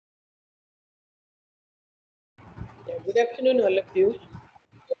Good afternoon, all of you.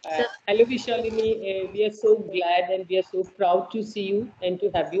 Hello, Visalini. We are so glad and we are so proud to see you and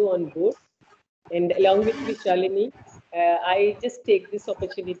to have you on board. And along with Visalini, I just take this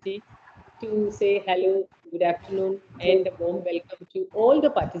opportunity to say hello, good afternoon, and a warm welcome to all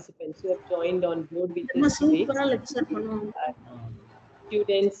the participants who have joined on board with us today.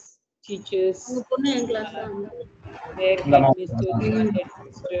 Students, teachers, their headmasters,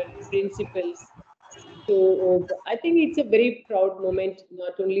 headmaster, principals. So I think it's a very proud moment,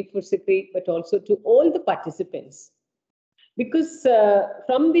 not only for CECRI, but also to all the participants. Because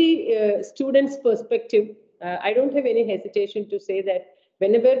from the students' perspective, I don't have any hesitation to say that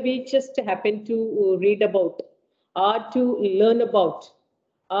whenever we just happen to read about or to learn about,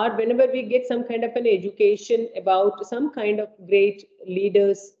 or whenever we get some kind of an education about some kind of great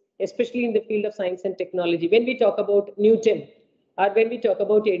leaders, especially in the field of science and technology, when we talk about Newton, or when we talk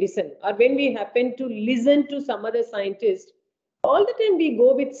about Edison, or when we happen to listen to some other scientist, all the time we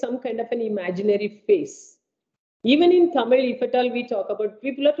go with some kind of an imaginary face. Even in Tamil, if at all we talk about,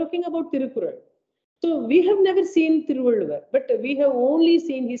 people are talking about Tirukural. So we have never seen Tiruvalluvar, but we have only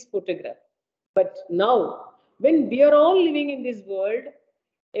seen his photograph. But now, when we are all living in this world,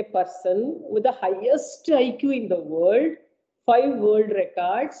 a person with the highest IQ in the world, 5 world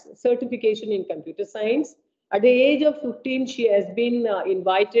records, certification in computer science. At the age of 15, she has been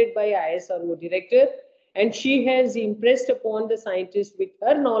invited by ISRO director, and she has impressed upon the scientists with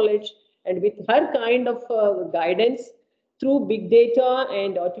her knowledge and with her kind of guidance through big data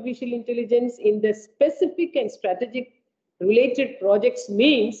and artificial intelligence in the specific and strategic related projects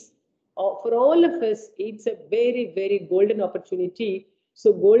means for all of us, it's a very, very golden opportunity.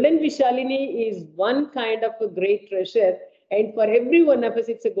 So golden Visalini is one kind of a great treasure. And for every one of us,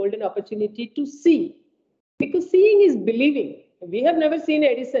 it's a golden opportunity to see. Because seeing is believing. We have never seen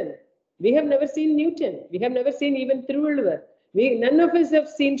Edison. We have never seen Newton. We have never seen even Thiruvalluvar. None of us have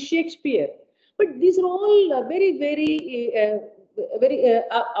seen Shakespeare. But these are all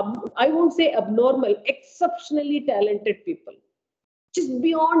I won't say abnormal, exceptionally talented people. Just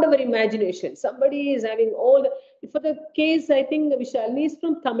beyond our imagination. Somebody is having all the, for the case, I think Visalini is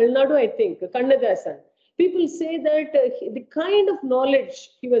from Tamil Nadu, I think, Kannadasan. People say that the kind of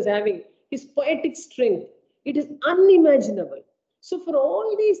knowledge he was having, his poetic strength, it is unimaginable. So for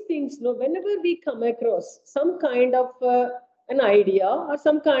all these things, whenever we come across some kind of an idea or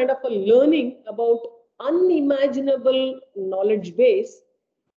some kind of a learning about unimaginable knowledge base,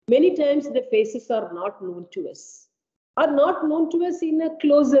 many times the faces are not known to us, are not known to us in a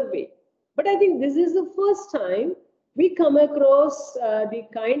closer way. But I think this is the first time we come across the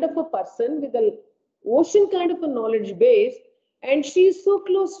kind of a person with an ocean kind of a knowledge base, and she is so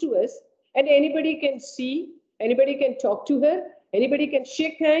close to us, and anybody can see, anybody can talk to her, anybody can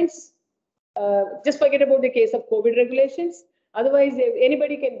shake hands. Just forget about the case of COVID regulations. Otherwise,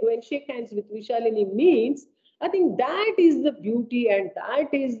 anybody can go and shake hands with Visalini means, I think that is the beauty and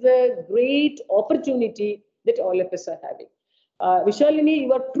that is the great opportunity that all of us are having. Visalini,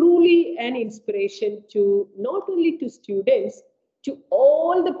 you are truly an inspiration to not only to students, to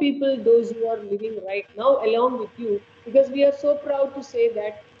all the people, those who are living right now along with you, because we are so proud to say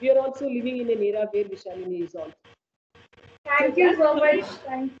that we are also living in an era where Visalini is also. Thank you so much.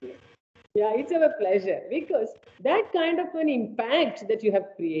 Thank you. Yeah, it's our pleasure because that kind of an impact that you have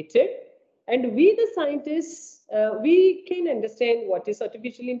created, and we, the scientists, we can understand what is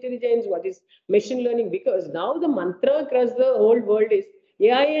artificial intelligence, what is machine learning, because now the mantra across the whole world is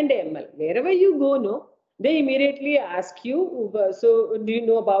AI and ML. Wherever you go, they immediately ask you, so do you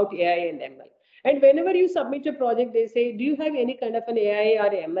know about AI and ML? And whenever you submit a project, they say, do you have any kind of an AI or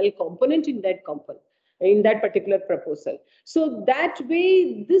ML component in that component? In that particular proposal. So that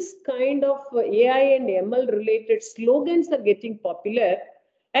way, this kind of AI and ML related slogans are getting popular,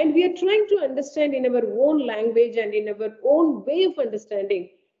 and we are trying to understand in our own language and in our own way of understanding,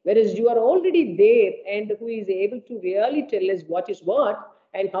 whereas you are already there and who is able to really tell us what is what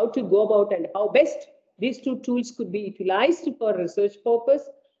and how to go about and how best these two tools could be utilized for research purpose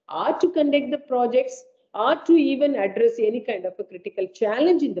or to conduct the projects or to even address any kind of a critical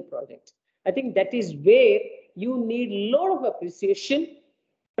challenge in the project. I think that is where you need a lot of appreciation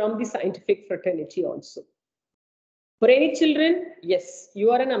from the scientific fraternity also. For any children, yes, you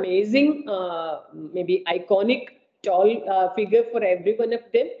are an amazing, maybe iconic, tall figure for every one of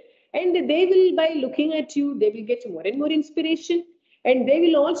them. And they will, by looking at you, they will get more and more inspiration. And they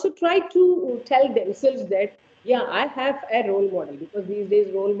will also try to tell themselves that, yeah, I have a role model, because these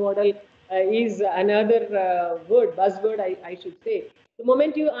days role model is another word, buzzword, I should say. The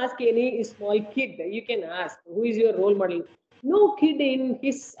moment you ask any small kid, you can ask, who is your role model? No kid in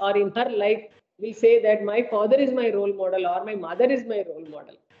his or in her life will say that my father is my role model or my mother is my role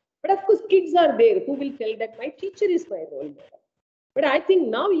model. But of course, kids are there who will tell that my teacher is my role model. But I think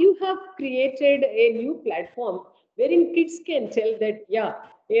now you have created a new platform wherein kids can tell that, yeah,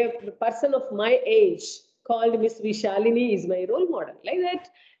 a person of my age called Miss Visalini is my role model. Like that,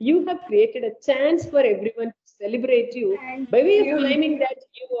 you have created a chance for everyone to celebrate you by way of claiming that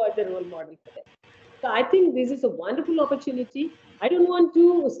you are the role model for them. So I think this is a wonderful opportunity. I don't want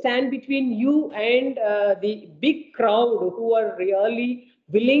to stand between you and the big crowd who are really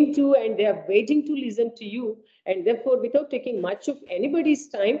willing to and they are waiting to listen to you. And therefore, without taking much of anybody's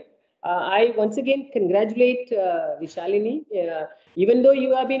time, I once again congratulate Visalini. Even though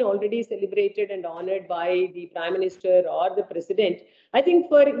you have been already celebrated and honored by the Prime Minister or the President, I think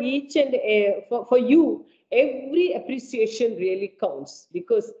for each and for you, every appreciation really counts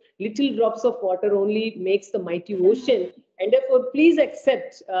because little drops of water only makes the mighty ocean. And therefore, please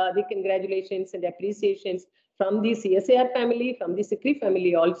accept the congratulations and appreciations from the CSIR family, from the CECRI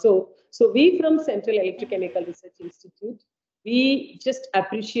family also. So we from Central Electrochemical Research Institute, we just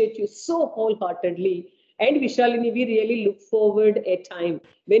appreciate you so wholeheartedly. And Vishalini, we really look forward a time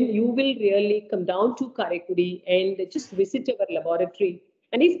when you will really come down to Karaikudi and just visit our laboratory.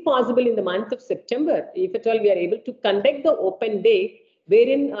 And if possible, in the month of September, if at all we are able to conduct the open day,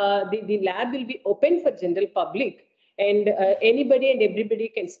 wherein the lab will be open for general public and anybody and everybody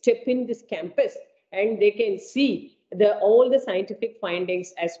can step in this campus and they can see all the scientific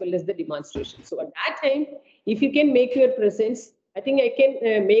findings as well as the demonstration. So at that time, if you can make your presence, I think I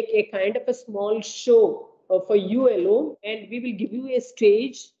can make a kind of a small show for you alone, and we will give you a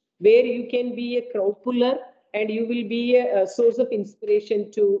stage where you can be a crowd puller and you will be a source of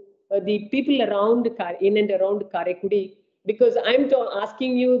inspiration to the people around in and around Karaikudi. Because I'm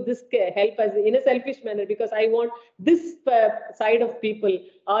asking you this help as in a selfish manner because I want this side of people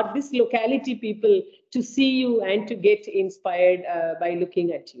or this locality people to see you and to get inspired by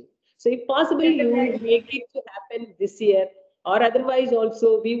looking at you. So if possible, you make it to happen this year or otherwise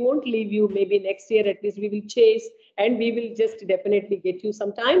also we won't leave you. Maybe next year at least we will chase and we will just definitely get you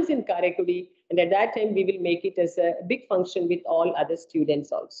sometimes in Karaikudi. And at that time, we will make it as a big function with all other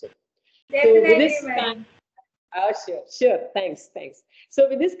students also. Definitely, so with this kind, sure. Thanks. So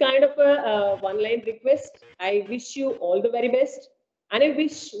with this kind of a one-line request, I wish you all the very best. And I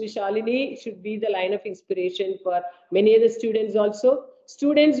wish Vishalini should be the line of inspiration for many other students also.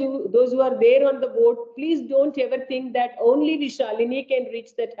 Students, those who are there on the board, please don't ever think that only Vishalini can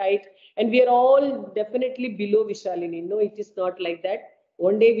reach that height and we are all definitely below Vishalini. No, it is not like that.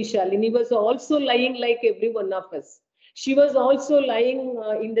 One day Vishalini was also lying like every one of us. She was also lying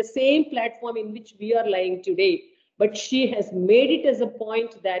in the same platform in which we are lying today, but she has made it as a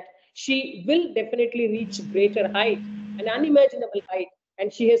point that she will definitely reach greater height, an unimaginable height,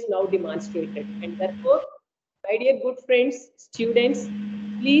 and she has now demonstrated. And therefore, my dear good friends, students,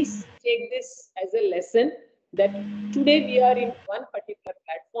 please take this as a lesson that today we are in one particular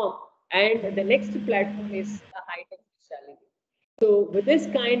platform and the next platform is the height of speciality. So with this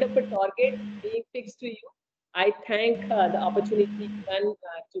kind of a target being fixed to you, I thank the opportunity given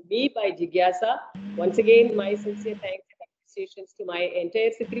to me by Jigyasa. Once again, my sincere thanks and appreciations to my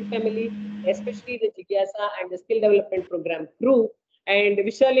entire CECRI family, especially the Jigyasa and the Skill Development Program crew. And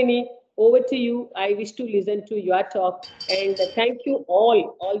Vishalini, over to you. I wish to listen to your talk. And thank you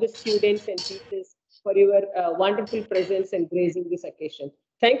all the students and teachers for your wonderful presence and gracing this occasion.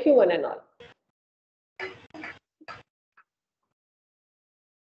 Thank you one and all.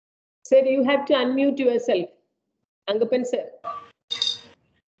 Sir, you have to unmute yourself. Angapan sir.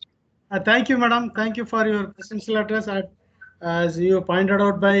 Thank you, madam. Thank you for your presidential address. As you pointed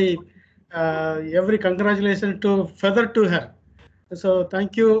out by every congratulations to feather to her. So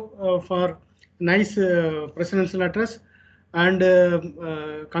thank you for nice presidential address and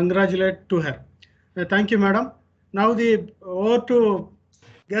congratulate to her. Thank you, madam. Now the over to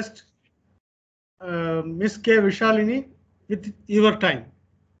guest Miss K. Vishalini with your time.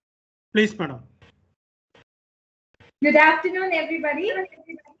 Please, madam. Good afternoon, everybody.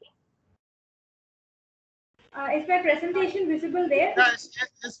 Is my presentation visible there? Yes,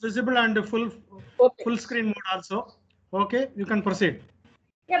 it's visible and full screen mode also. Okay, you can proceed.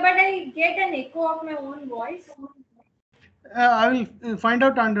 Yeah, but I get an echo of my own voice. I will find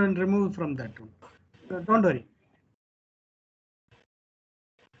out and remove from that one. Don't worry.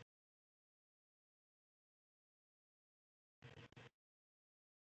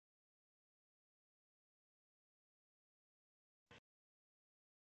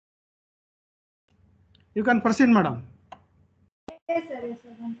 You can proceed, madam. Yes, sir.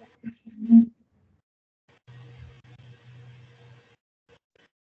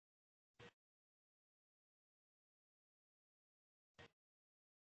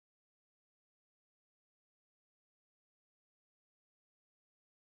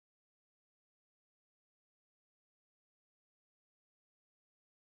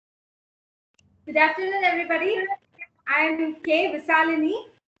 Good afternoon, everybody. I am K. Visalini,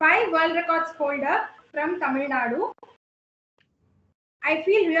 5 world records holder from Tamil Nadu. I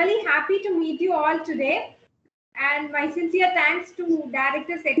feel really happy to meet you all today, and my sincere thanks to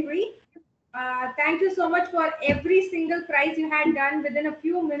Director Secretary. Thank you so much for every single prize you had done within a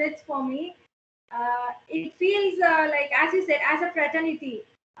few minutes for me. It feels like, as you said, as a fraternity.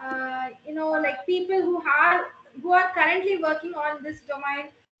 Like people who are currently working on this domain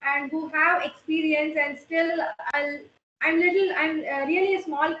and who have experience, and still I'm really a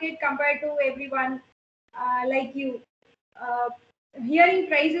small kid compared to everyone like you. Uh, Hearing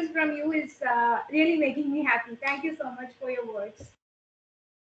praises from you is really making me happy. Thank you so much for your words.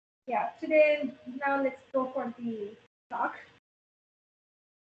 Yeah, today, now let's go for the talk.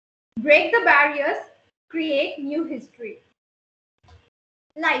 Break the barriers, create new history.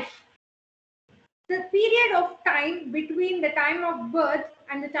 Life. The period of time between the time of birth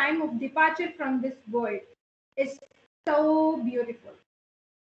and the time of departure from this world is so beautiful.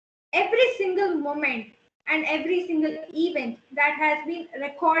 Every single moment and every single event that has been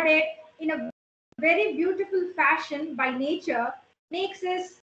recorded in a very beautiful fashion by nature makes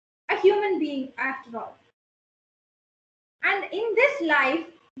us a human being after all. And in this life,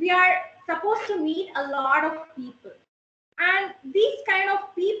 we are supposed to meet a lot of people. And these kind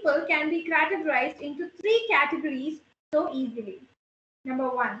of people can be categorized into 3 categories so easily. Number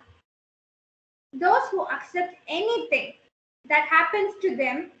 1, those who accept anything that happens to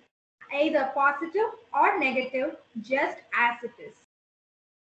them, either positive or negative, just as it is.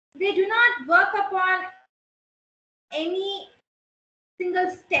 They do not work upon any single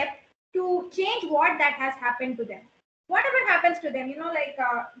step to change what that has happened to them. Whatever happens to them, they call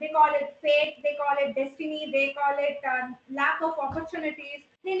it fate, they call it destiny, they call it lack of opportunities,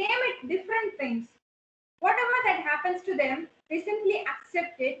 they name it different things. Whatever that happens to them, they simply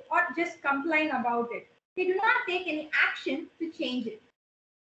accept it or just complain about it. They do not take any action to change it.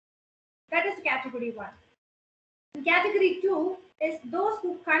 That is category 1. Category 2 is those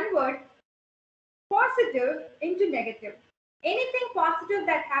who convert positive into negative. Anything positive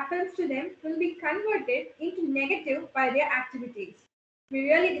that happens to them will be converted into negative by their activities. We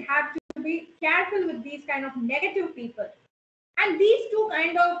really have to be careful with these kind of negative people. And these 2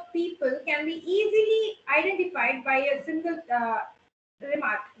 kind of people can be easily identified by a single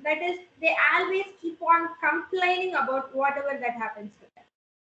remark. That is, they always keep on complaining about whatever that happens to them.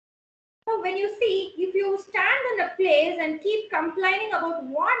 So when you see, if you stand in a place and keep complaining about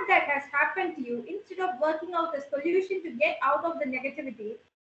what that has happened to you, instead of working out a solution to get out of the negativity,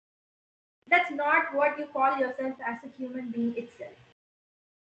 that's not what you call yourself as a human being itself.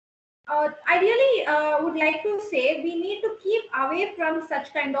 I really would like to say we need to keep away from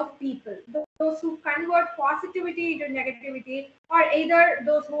such kind of people, those who convert positivity into negativity, or either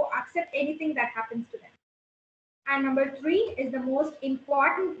those who accept anything that happens to them. And number 3 is the most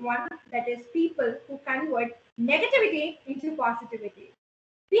important one, that is people who convert negativity into positivity.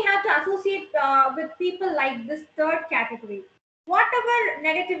 We have to associate with people like this 3rd category. Whatever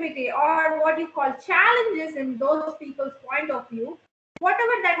negativity or what you call challenges in those people's point of view,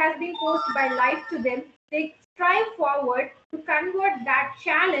 whatever that has been posed by life to them, they strive forward to convert that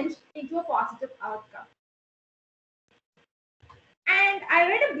challenge into a positive outcome. And I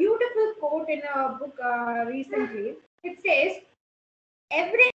read a beautiful quote in a book recently. It says,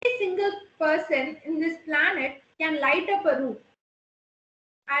 every single person in this planet can light up a room.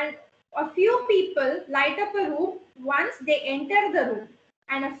 And a few people light up a room once they enter the room.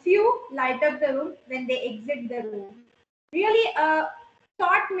 And a few light up the room when they exit the room. Really a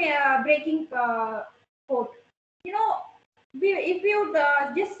thought-breaking quote. If you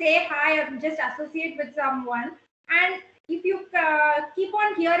just say hi or just associate with someone, and if you keep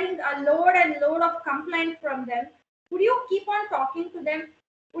on hearing a load and load of complaints from them, would you keep on talking to them?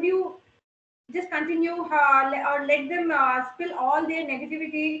 Would you just continue or let them spill all their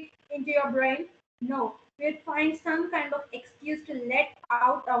negativity into your brain? No, you'll find some kind of excuse to let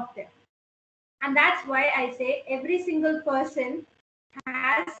out of them. And that's why I say every single person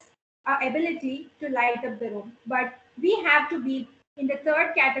has an ability to light up the room. But we have to be in the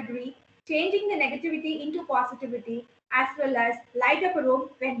 3rd category, changing the negativity into positivity, as well as light up a room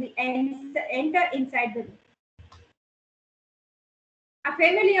when we enter inside the room. A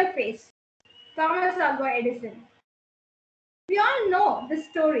familiar face, Thomas Alva Edison. We all know the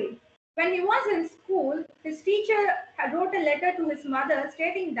story. When he was in school, his teacher wrote a letter to his mother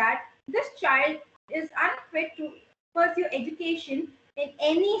stating that this child is unfit to pursue education in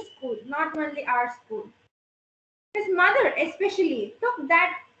any school, not only our school. His mother especially took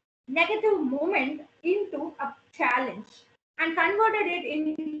that negative moment into a challenge and converted it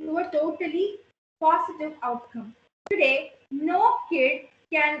into a totally positive outcome. Today, no kid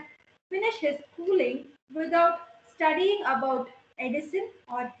can finish his schooling without studying about Edison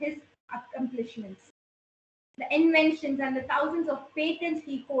or his accomplishments, the inventions and the thousands of patents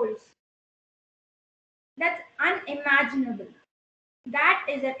he holds. That's unimaginable. That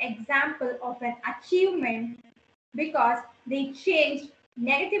is an example of an achievement because they changed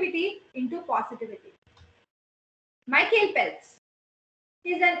negativity into positivity. Michael Phelps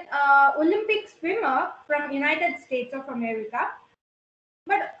is an Olympic swimmer from United States of America,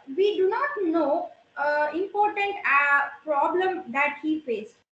 but we do not know important problem that he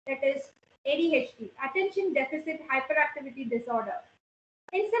faced, that is ADHD, attention deficit hyperactivity disorder.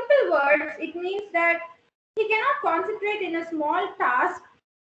 In simple words, it means that he cannot concentrate in a small task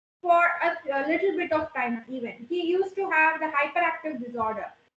for a little bit of time even. He used to have the hyperactive disorder.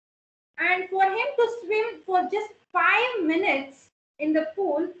 And for him to swim for just 5 minutes in the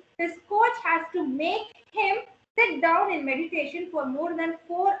pool, his coach has to make him sit down in meditation for more than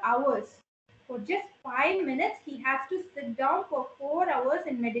 4 hours. For just 5 minutes, he has to sit down for 4 hours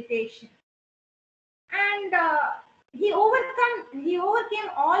in meditation. And he overcame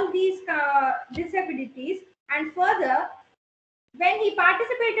all these disabilities. And further, when he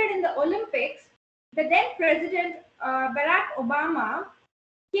participated in the Olympics, the then President Barack Obama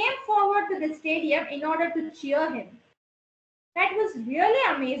came forward to the stadium in order to cheer him. That was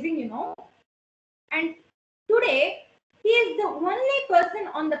really amazing, you know. And today, he is the only person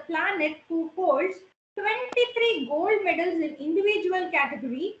on the planet who holds 23 gold medals in individual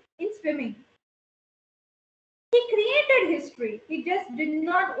category in swimming. He created history. He just did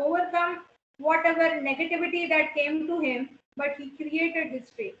not overcome whatever negativity that came to him, but he created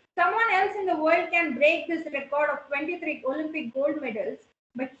history. Someone else in the world can break this record of 23 Olympic gold medals,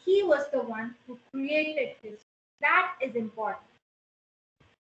 but he was the one who created history. That is important.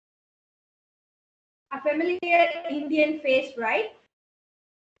 A familiar Indian face, right?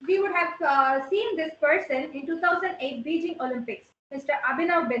 We would have seen this person in 2008 Beijing Olympics, Mr.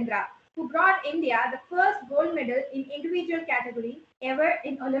 Abhinav Bindra, who brought India the first gold medal in individual category ever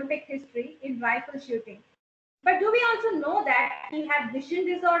in Olympic history in rifle shooting. But do we also know that he had vision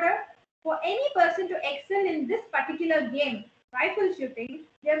disorder? For any person to excel in this particular game, rifle shooting,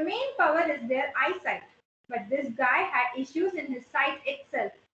 their main power is their eyesight. But this guy had issues in his sight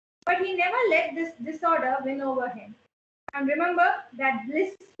itself. But he never let this disorder win over him. And remember that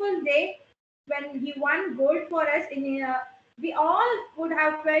blissful day when he won gold for us we all would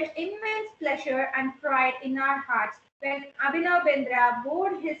have felt immense pleasure and pride in our hearts when Abhinav Bindra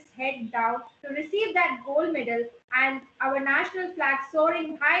bowed his head down to receive that gold medal and our national flag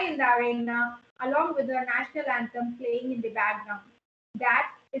soaring high in the arena along with the national anthem playing in the background.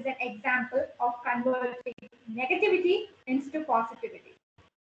 That is an example of converting negativity into positivity.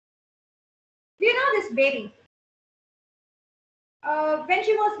 Do you know this baby? When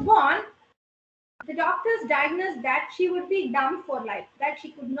she was born, the doctors diagnosed that she would be dumb for life, that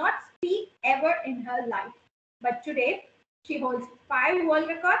she could not speak ever in her life. But today, she holds 5 world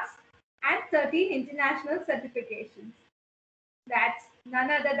records and 13 international certifications. That's none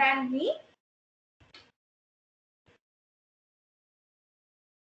other than me.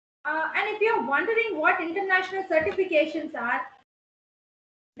 And if you're wondering what international certifications are,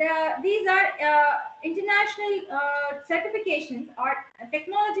 these are international certifications or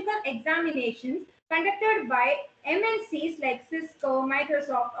technological examinations conducted by MNCs like Cisco,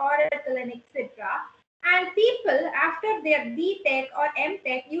 Microsoft, Oracle, and etc. And people after their B.Tech or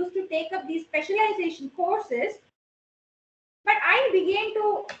M.Tech used to take up these specialization courses. But I began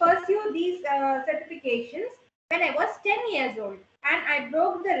to pursue these certifications when I was 10 years old. And I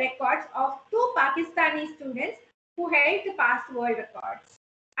broke the records of 2 Pakistani students who held the past world records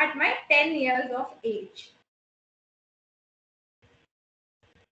at my 10 years of age.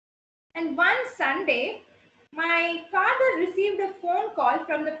 And one Sunday, my father received a phone call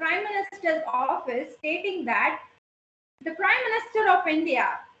from the Prime Minister's office stating that the Prime Minister of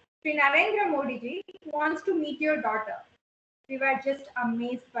India, Sri Narendra Modi ji, wants to meet your daughter. We were just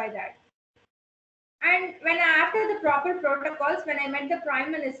amazed by that. And when after the proper protocols, when I met the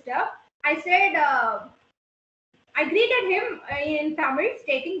Prime Minister, I said, I greeted him in Tamil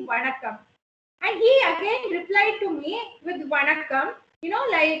stating Vanakkam. And he again replied to me with Vanakkam. You know,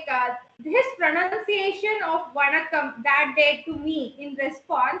 like his pronunciation of Vanakkam that day to me in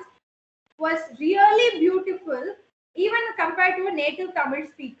response was really beautiful, even compared to a native Tamil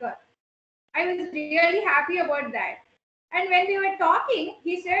speaker. I was really happy about that. And when we were talking,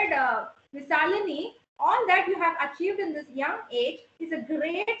 he said, Visalini, all that you have achieved in this young age is a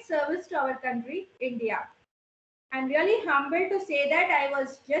great service to our country, India. I'm really humbled to say that I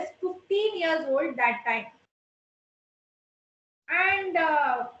was just 15 years old that time. And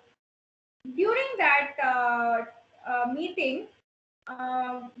during that meeting,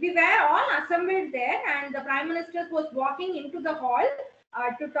 we were all assembled there, and the Prime Minister was walking into the hall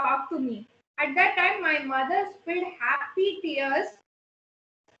to talk to me. At that time, my mother spilled happy tears.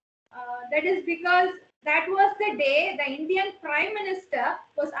 That is because that was the day the Indian Prime Minister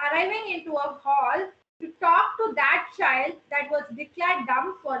was arriving into a hall to talk to that child that was declared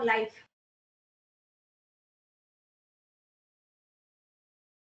dumb for life.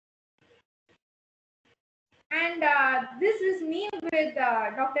 And this is me with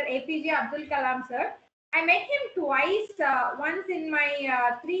Dr. APJ Abdul Kalam sir. I met him twice, once in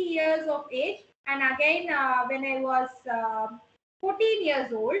my 3 years of age, and again when I was 14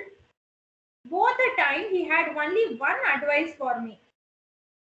 years old. Both the time he had only one advice for me.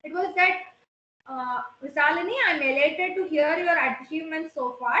 It was that, Visalini, I'm elated to hear your achievements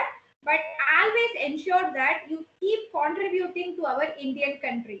so far, but always ensure that you keep contributing to our Indian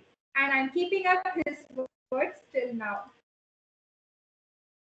country. And I'm keeping up his words till now.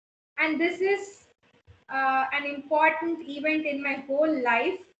 And this is an important event in my whole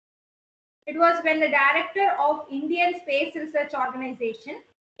life. It was when the director of Indian Space Research Organization,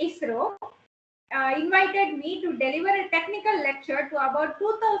 ISRO, invited me to deliver a technical lecture to about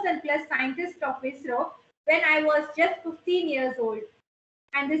 2000 plus scientists of ISRO when I was just 15 years old.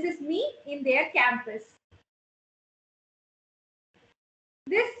 And this is me in their campus.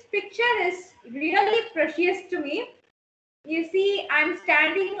 This picture is really precious to me. You see, I'm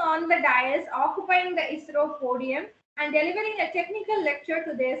standing on the dais, occupying the ISRO podium and delivering a technical lecture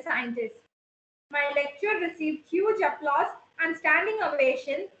to their scientists. My lecture received huge applause and standing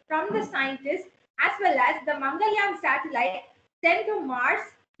ovation from the scientists, as well as the Mangalyaan satellite sent to Mars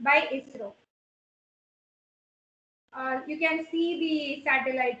by ISRO. You can see the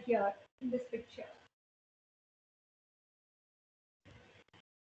satellite here in this picture.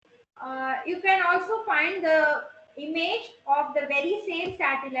 You can also find the image of the very same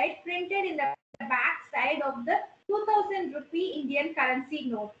satellite printed in the back side of the 2000 rupee Indian currency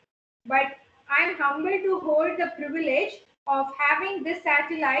note. But I am humbled to hold the privilege of having this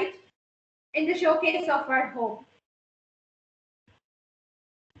satellite in the showcase of our home.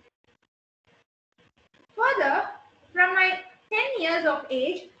 Further, from my 10 years of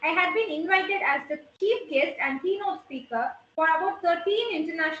age, I had been invited as the chief guest and keynote speaker for about 13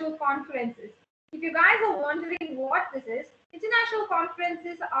 international conferences. If you guys are wondering what this is, international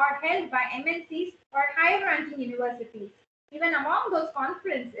conferences are held by MNCs or higher ranking universities. Even among those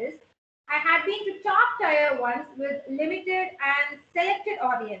conferences, I had been to top tier ones with limited and selected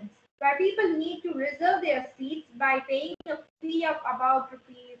audience, where people need to reserve their seats by paying a fee of about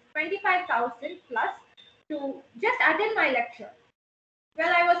rupees 25,000 plus to just attend my lecture.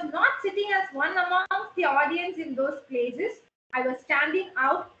 Well, I was not sitting as one amongst the audience in those places. I was standing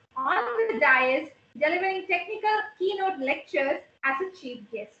out on the dais delivering technical keynote lectures as a chief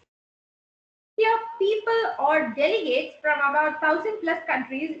guest. Here, people or delegates from about 1,000 plus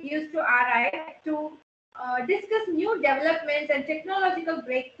countries used to arrive to discuss new developments and technological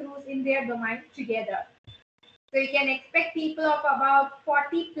breakthroughs in their domain together. So you can expect people of about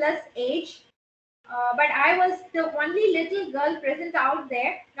 40 plus age. But I was the only little girl present out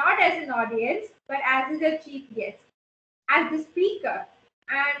there, not as an audience, but as the chief guest, as the speaker.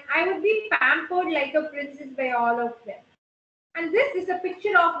 And I would be pampered like a princess by all of them. And this is a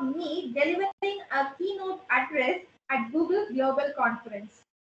picture of me delivering a keynote address at Google Global Conference.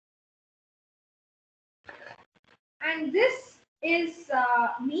 And this is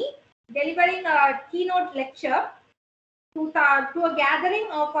me delivering a keynote lecture to a gathering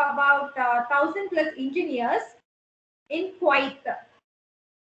of about 1,000 plus engineers in Kuwait.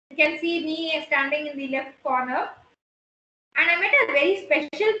 You can see me standing in the left corner. And I met a very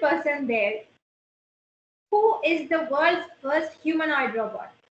special person there, who is the world's first humanoid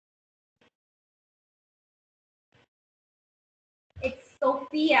robot. It's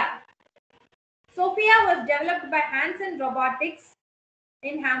Sophia. Sophia was developed by Hanson Robotics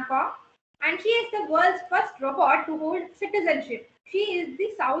in Hong Kong, and she is the world's first robot to hold citizenship. She is the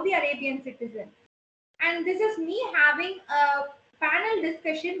Saudi Arabian citizen. And this is me having a panel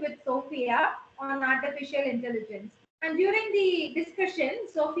discussion with Sophia on artificial intelligence. And during the discussion,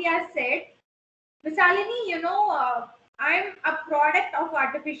 Sophia said, Visalini, I'm a product of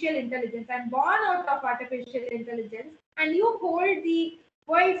artificial intelligence. I'm born out of artificial intelligence, and you hold the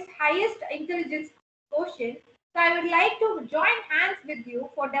world's highest intelligence quotient. So I would like to join hands with you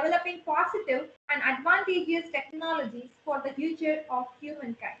for developing positive and advantageous technologies for the future of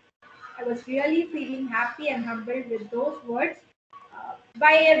humankind. I was really feeling happy and humbled with those words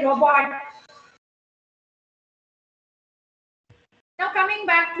by a robot. Now coming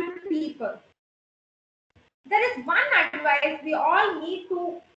back to people, there is one advice we all need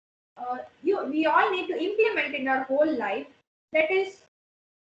to we all need to implement in our whole life. That is,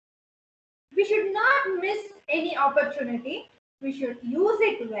 we should not miss any opportunity. We should use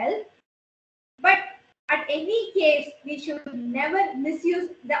it well, but at any case, we should never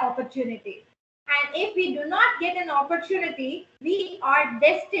misuse the opportunity. And if we do not get an opportunity, we are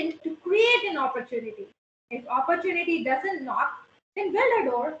destined to create an opportunity. If opportunity doesn't knock, then build a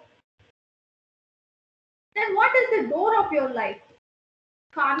door. Then what is the door of your life?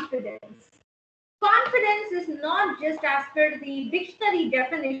 Confidence. Confidence is not just, as per the dictionary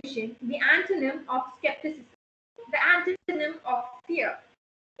definition, the antonym of skepticism, the antonym of fear.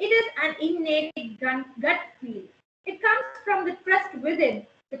 It is an innate gut feel. It comes from the trust within,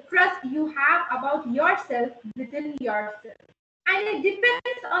 the trust you have about yourself within yourself. And it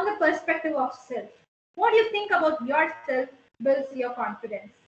depends on the perspective of self. What you think about yourself builds your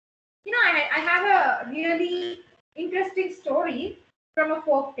confidence. You know, I have a really interesting story from a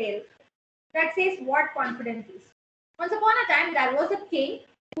folk tale that says what confidence is. Once upon a time, there was a king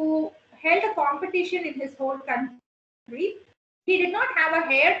who held a competition in his whole country. He did not have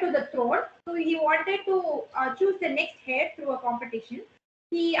a heir to the throne, so he wanted to choose the next heir through a competition.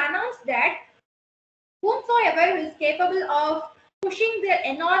 He announced that whomsoever is capable of pushing the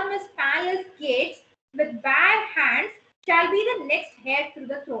enormous palace gates with bare hands shall be the next heir to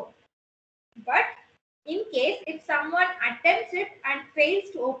the throne. But in case if someone attempts it and fails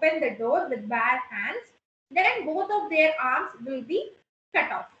to open the door with bare hands, then both of their arms will be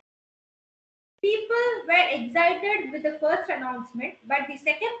cut off. People were excited with the first announcement, but the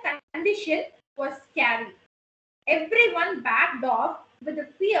second condition was scary. Everyone backed off with the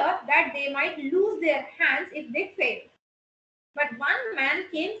fear that they might lose their hands if they failed. But one man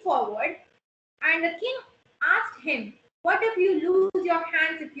came forward and the king asked him, "What if you lose your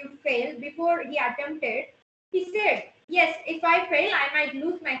hands if you fail?" Before he attempted, he said, "Yes, if I fail, I might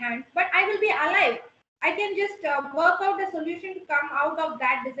lose my hands, but I will be alive. I can just work out a solution to come out of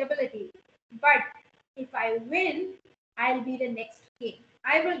that disability. But if I win, I'll be the next king.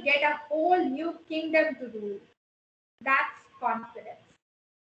 I will get a whole new kingdom to rule." That's confidence.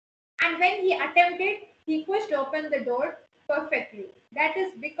 And when he attempted, he pushed open the door perfectly. That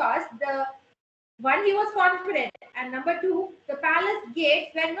is because the one, he was confident, and number two, the palace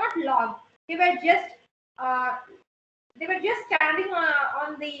gates were not locked. Uh, they were just standing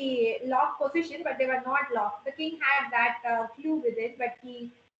on the locked position, but they were not locked. The king had that clue with it, but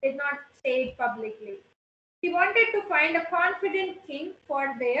he did not say it publicly. He wanted to find a confident king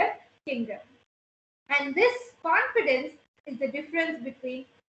for their kingdom. And this confidence is the difference between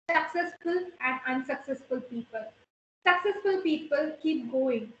successful and unsuccessful people. Successful people keep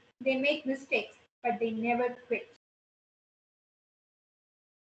going. They make mistakes, but they never quit.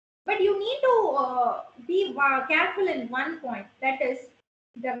 But you need to be careful in one point, that is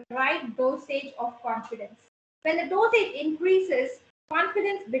the right dosage of confidence. When the dosage increases,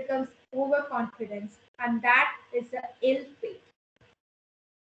 confidence becomes overconfidence, and that is the ill fate.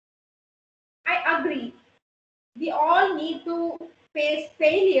 I agree. We all need to face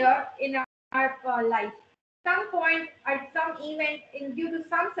failure in our life. Some point at some event, due to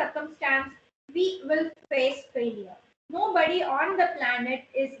some circumstance, we will face failure. Nobody on the planet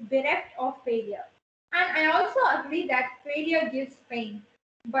is bereft of failure. And I also agree that failure gives pain.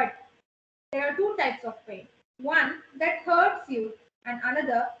 But there are two types of pain. One that hurts you, and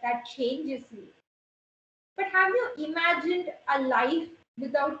another that changes you. But have you imagined a life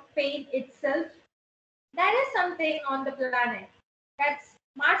without pain itself? There is something on the planet that's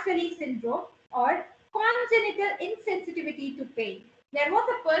Marcelli syndrome, or congenital insensitivity to pain. There was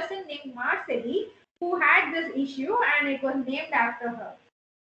a person named Marcelli who had this issue, and it was named after her.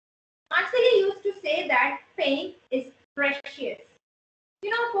 Marcelli used to say that pain is precious. You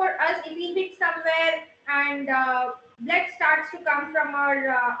know, for us, if we hit somewhere and blood starts to come from our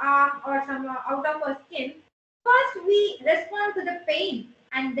arm or some out of our skin, first we respond to the pain,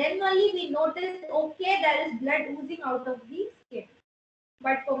 and then only we notice, okay, there is blood oozing out of the skin.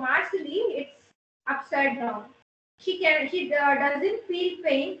 But for Marcelli, it's upside down. She doesn't feel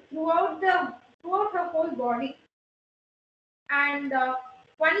pain throughout her whole body, and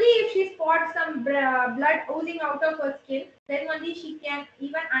only if she spots some blood oozing out of her skin, then only she can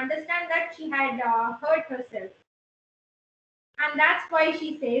even understand that she had hurt herself. And that's why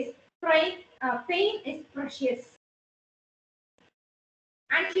she says pain is precious.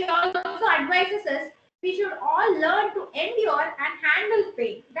 And she also advises us We should all learn to endure and handle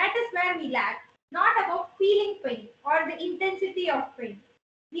pain. That is where we lack, not about feeling pain or the intensity of pain.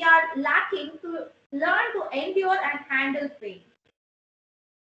 We are lacking to learn to endure and handle pain.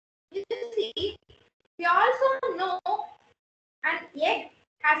 You see, we also know an egg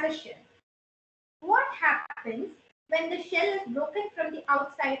has a shell. What happens when the shell is broken from the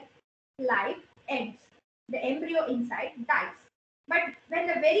outside? Life ends. The embryo inside dies. But when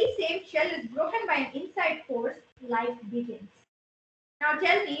the very same shell is broken by an inside force, life begins. Now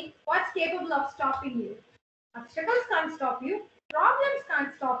tell me, what's capable of stopping you? Obstacles can't stop you. Problems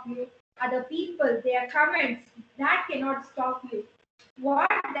can't stop you. Other people, their comments, that cannot stop you. What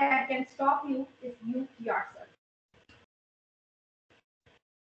that can stop you is you yourself.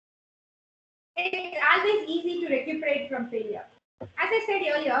 It's always easy to recuperate from failure. As I said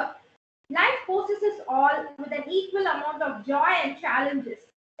earlier, life poses us all with an equal amount of joy and challenges.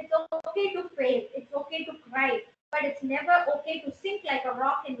 It's okay to fail, it's okay to cry, but it's never okay to sink like a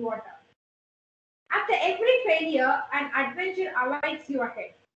rock in water. After every failure, an adventure awaits you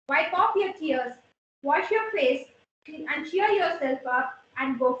ahead. Wipe off your tears, wash your face, and cheer yourself up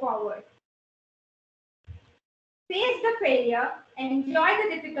and go forward. Face the failure, enjoy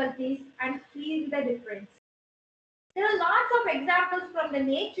the difficulties, and feel the difference. There are lots of examples from the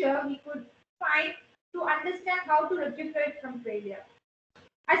nature we could find to understand how to recuperate from failure.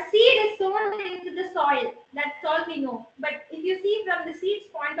 A seed is sown into the soil, that's all we know. But if you see from the seed's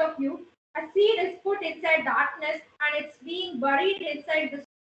point of view, a seed is put inside darkness and it's being buried inside the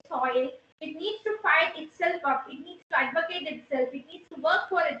soil. It needs to fight itself up, it needs to advocate itself, it needs to work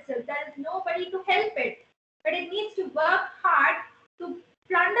for itself. There is nobody to help it. But it needs to work hard to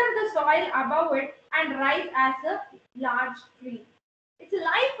plunder the soil above it and rise as a large tree. It's a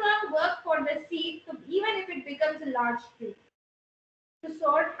lifelong work for the seed, to, even if it becomes a large tree, to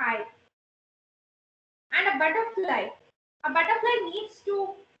soar high. And a butterfly needs to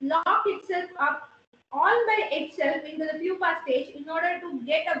lock itself up all by itself into the pupa stage in order to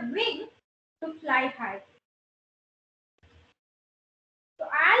get a wing to fly high. So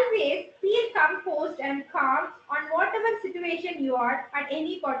always feel composed and calm on whatever situation you are at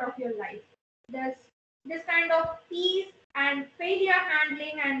any part of your life. This kind of peace and failure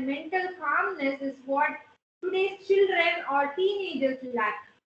handling and mental calmness is what today's children or teenagers lack.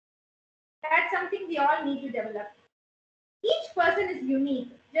 That's something we all need to develop. Each person is unique.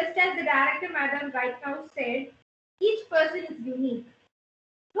 Just as the director madam right now said, each person is unique.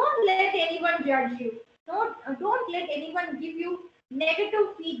 Don't let anyone judge you. Don't let anyone give you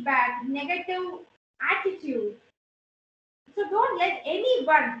negative feedback, negative attitude. So don't let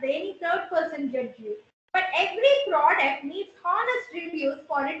anyone, any third person judge you. But every product needs honest reviews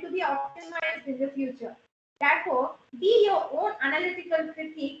for it to be optimized in the future. Therefore, be your own analytical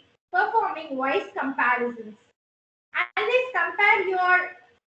critic, performing wise comparisons. Always compare your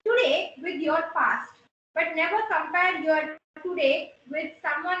today with your past, but never compare your today with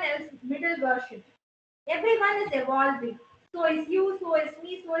someone else's middle version. Everyone is evolving. So is you, so is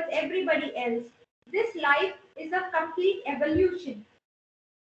me, so is everybody else. This life is a complete evolution.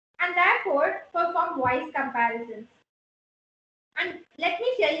 And therefore, perform wise comparisons. And let me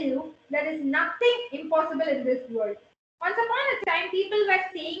tell you, there is nothing impossible in this world. Once upon a time, people were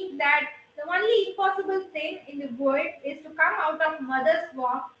saying that the only impossible thing in the world is to come out of mother's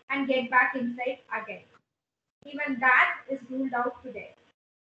womb and get back inside again. Even that is ruled out today.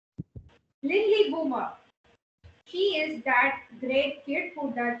 Lindley Boomer, she is that great kid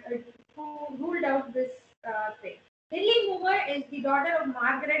who ruled out this thing. Lindley Boomer is the daughter of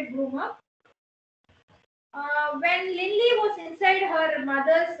Margaret Boomer. When Lindley was inside her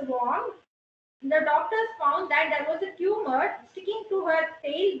mother's womb, the doctors found that there was a tumor sticking to her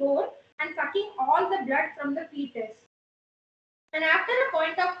tailbone and sucking all the blood from the fetus. And after a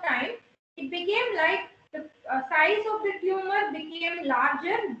point of time, it became like the size of the tumor became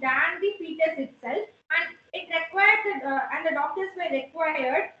larger than the fetus itself, and it required and the doctors were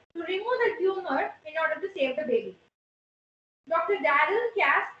required to remove the tumor in order to save the baby. Dr. Darrell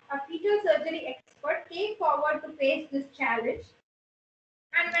Cass, a fetal surgery expert, came forward to face this challenge.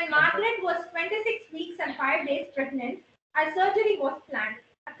 And when Margaret was 26 weeks and 5 days pregnant, a surgery was planned.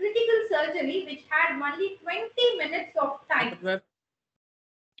 A critical surgery which had only 20 minutes of time.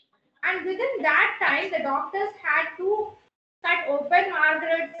 And within that time, the doctors had to cut open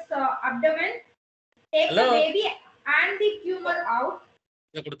Margaret's abdomen, take the baby and the tumor out.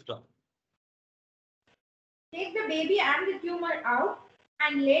 Take the baby and the tumor out,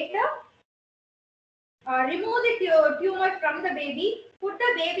 and later remove the tumor from the baby, put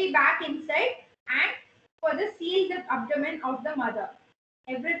the baby back inside, and further seal the abdomen of the mother.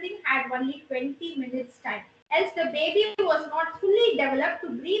 Everything had only 20 minutes time. Else the baby was not fully developed to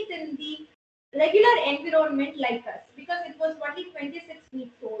breathe in the regular environment like us because it was only 26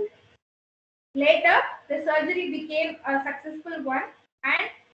 weeks old. Later, the surgery became a successful one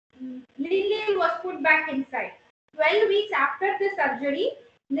and Lily was put back inside. 12 weeks after the surgery,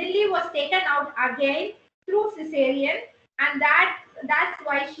 Lily was taken out again through cesarean, and that's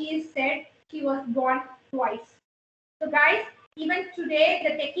why she is said she was born twice. So guys, even today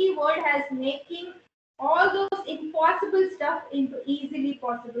the techie world has making all those impossible stuff into easily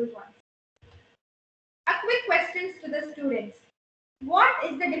possible ones. A quick questions to the students. What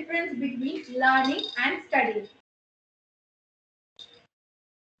is the difference between learning and studying?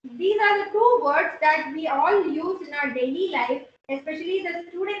 These are the two words that we all use in our daily life, especially the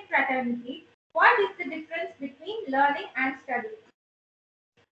student fraternity. What is the difference between learning and studying?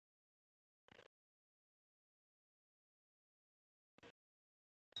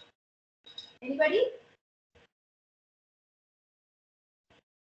 Anybody?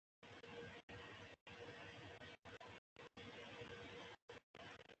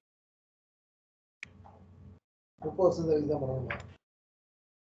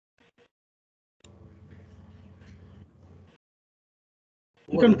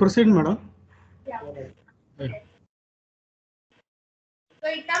 You can proceed, madam. Yeah. Okay. So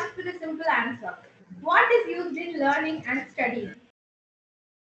it comes to the simple answer. What is used in learning and studying?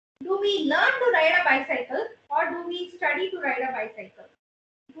 Do we learn to ride a bicycle or do we study to ride a bicycle?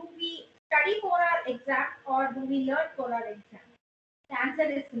 Do we study for our exam or do we learn for our exam? The answer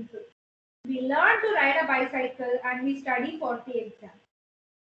is simple. We learn to ride a bicycle and we study for the exam.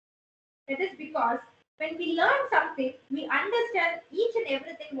 That is because when we learn something, we understand each and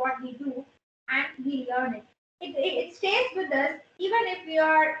everything what we do and we learn it. It stays with us even if we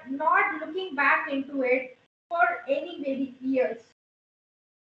are not looking back into it for any very years.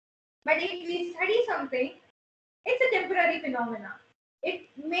 But if we study something, it's a temporary phenomena. It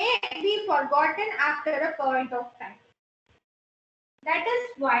may be forgotten after a point of time. That is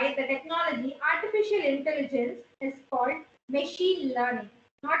why the technology artificial intelligence is called machine learning,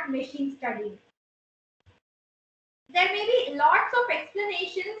 not machine studying. There may be lots of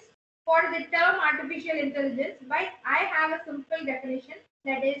explanations for the term artificial intelligence, but I have a simple definition,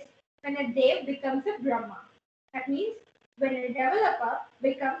 that is when a dev becomes a Brahma. That means when a developer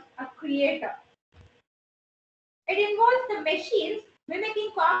becomes a creator. It involves the machines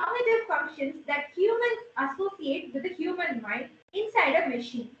mimicking cognitive functions that humans associate with the human mind inside a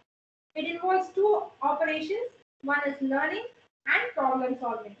machine. It involves two operations. One is learning and problem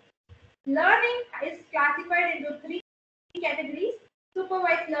solving. Learning is classified into three categories: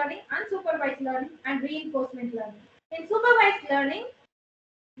 supervised learning, unsupervised learning, and reinforcement learning. In supervised learning,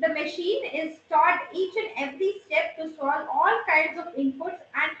 the machine is taught each and every step to solve all kinds of inputs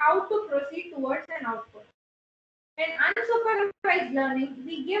and how to proceed towards an output. In unsupervised learning,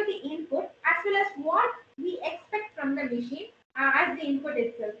 we give the input as well as what we expect from the machine as the input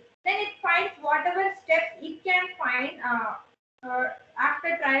itself. Then it finds whatever steps it can find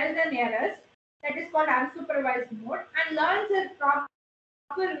after trials and errors. That is called unsupervised mode, and learns a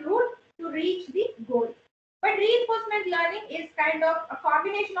proper route to reach the goal. But reinforcement learning is kind of a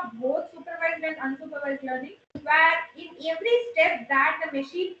combination of both supervised and unsupervised learning, where in every step that the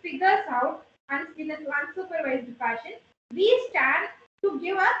machine figures out in an unsupervised fashion, we stand to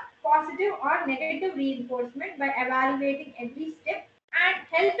give a positive or negative reinforcement by evaluating every step and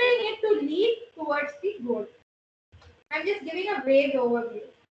helping it to lead towards the goal. I'm just giving a vague overview.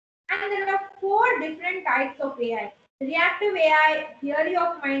 And there are four different types of AI: reactive AI, theory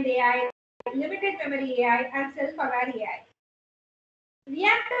of mind AI, limited memory AI, and self-aware AI.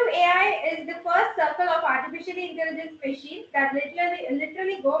 Reactive AI is the first circle of artificial intelligence machines that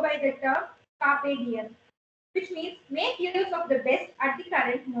literally go by the term carpe diem, which means make use of the best at the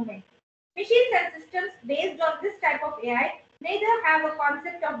current moment. Machines and systems based on this type of AI neither have a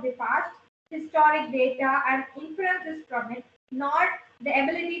concept of the past, historic data, and inferences from it, nor the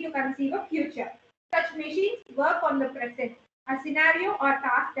ability to conceive a future. Such machines work on the present, a scenario or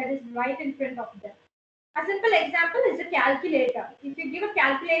task that is right in front of them. A simple example is a calculator. If you give a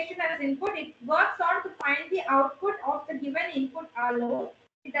calculation as input, it works on to find the output of the given input alone.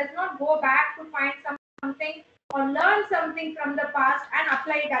 It does not go back to find something or learn something from the past and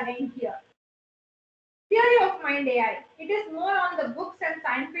apply it again here. Theory of mind AI. It is more on the books and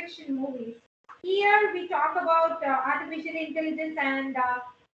science fiction movies. Here we talk about artificial intelligence and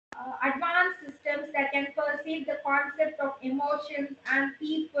advanced systems that can perceive the concept of emotions and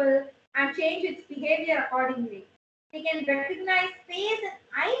people and change its behavior accordingly. They can recognize face and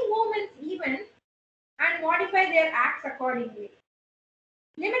eye movements even and modify their acts accordingly.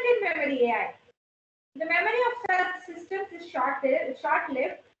 Limited memory AI. The memory of such systems is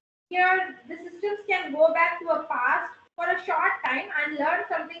short-lived. Here, the systems can go back to a past for a short time and learn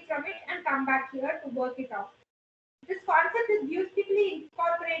something from it and come back here to work it out. This concept is beautifully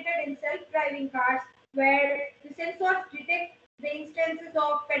incorporated in self-driving cars, where the sensors detect the instances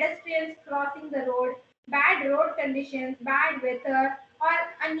of pedestrians crossing the road, bad road conditions, bad weather, or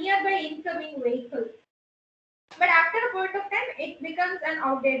a nearby incoming vehicle. But after a point of time, it becomes an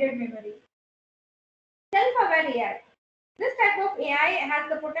outdated memory. Self-aware AI. This type of AI has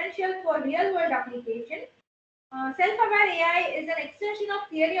the potential for real-world application. Self-aware AI is an extension of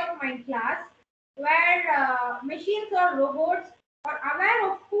theory of mind class, where machines or robots are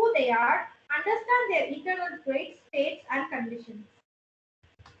aware of who they are, understand their internal traits, states, and conditions.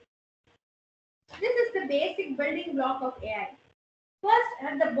 This is the basic building block of AI. First,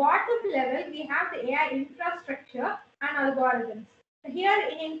 at the bottom level, we have the AI infrastructure and algorithms. Here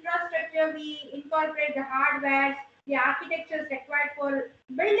in infrastructure, we incorporate the hardware, the architectures required for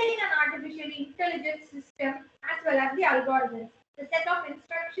building an artificially intelligent system, as well as the algorithms, the set of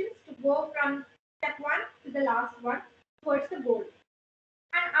instructions to go from step 1 to the last one towards the goal.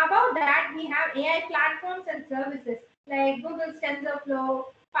 And above that, we have AI platforms and services like Google's TensorFlow,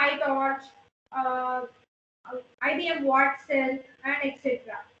 PyTorch, uh, IBM Watson, and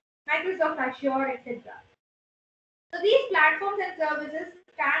etc. Microsoft Azure, etc. So these platforms and services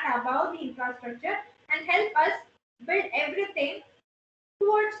stand above the infrastructure and help us build everything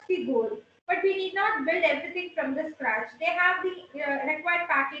towards the goal. But we need not build everything from the scratch. They have the required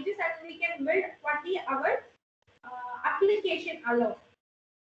packages and we can build only our application alone.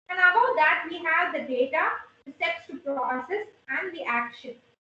 And above that, we have the data, the steps to process, and the action.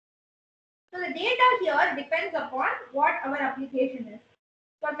 So the data here depends upon what our application is.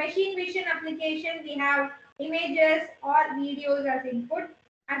 For machine vision application, we have images or videos as input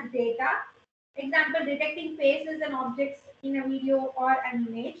as data. Example, detecting faces and objects in a video or an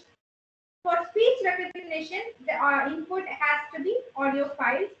image. For speech recognition, the input has to be audio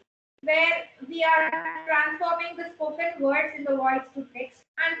files where we are transforming the spoken words in the voice to text.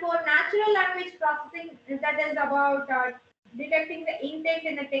 And for natural language processing, that is about detecting the intent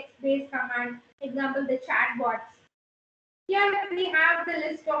in a text-based command. Example, the chatbots. Here we have the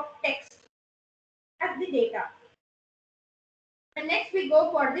list of text as the data. And next we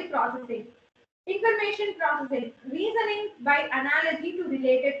go for the processing. Information processing, reasoning by analogy to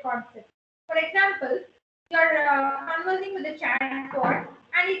related concepts. For example, you are conversing with a chatbot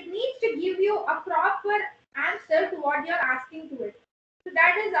and it needs to give you a proper answer to what you are asking to it. So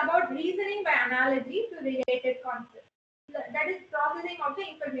that is about reasoning by analogy to related concepts. That is processing of the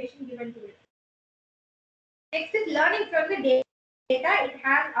information given to it. Next is learning from the data it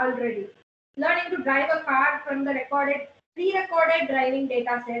has already. Learning to drive a car from the pre-recorded driving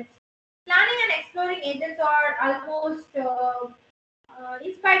data sets. Planning and exploring agents are almost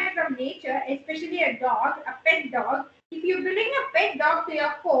inspired from nature, especially a dog, a pet dog. If you bring a pet dog to your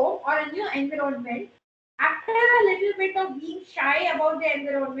home or a new environment, after a little bit of being shy about the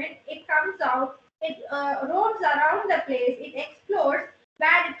environment, it comes out, it roams around the place, it explores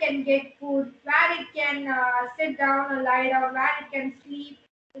where it can get food, where it can sit down or lie down, where it can sleep,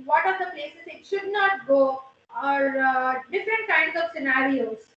 what are the places it should not go, or different kinds of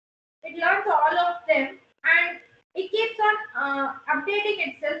scenarios. It learns all of them and it keeps on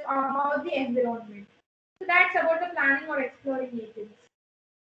updating itself about the environment. So that's about the planning or exploring agents.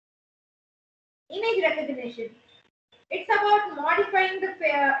 Image recognition. It's about modifying the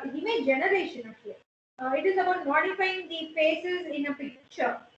image generation actually. It is about modifying the faces in a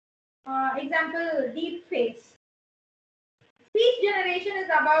picture. Example, deep face. Speech generation is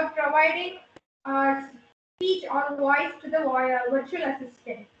about providing speech or voice to the virtual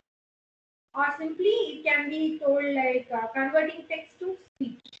assistant. Or simply, it can be told like converting text to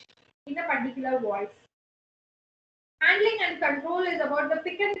speech in a particular voice. Handling and control is about the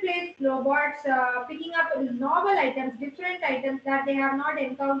pick and place robots picking up novel items, different items that they have not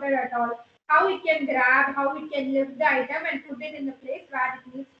encountered at all. How it can grab, how it can lift the item and put it in the place where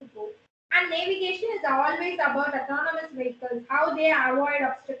it needs to go. And navigation is always about autonomous vehicles, how they avoid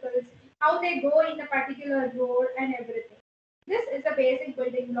obstacles, how they go in a particular road and everything. This is the basic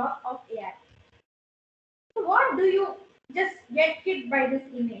building block of AI. So what do you just get hit by this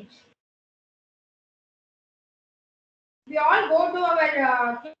image? We all go to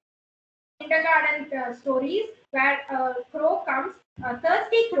our kindergarten stories where a crow comes, a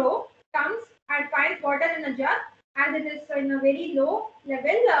thirsty crow comes and finds water in a jug. As it is in a very low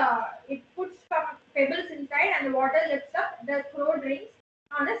level, it puts some pebbles inside and the water lifts up. The crow drinks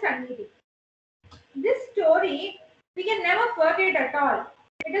on a sunny day. This story we can never forget at all.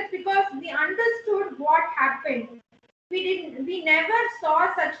 It is because we understood what happened. We never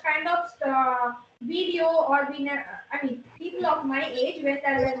saw such kind of video, or I mean, people of my age, when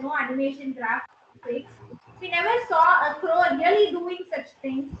there were no animation graphics, we never saw a crow really doing such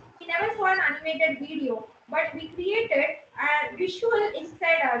things. We never saw an animated video, but we created a visual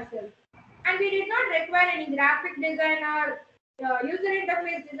inside ourselves. And we did not require any graphic designer, user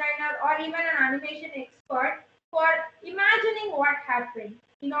interface designer, or even an animation expert for imagining what happened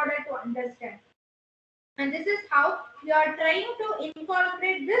in order to understand. And this is how we are trying to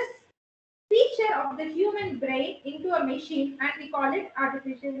incorporate this feature of the human brain into a machine, and we call it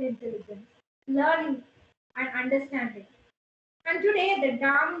artificial intelligence, learning and understanding. And today, the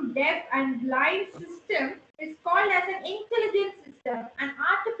dumb, deaf, and blind system is called as an intelligent system, an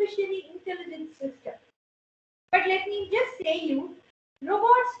artificially intelligent system. But let me just say you,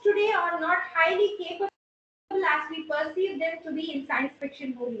 robots today are not highly capable as we perceive them to be in science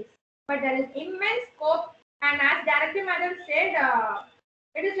fiction movies. But there is immense scope, and as Director Madam said,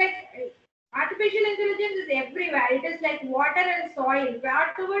 it is like artificial intelligence is everywhere. It is like water and soil.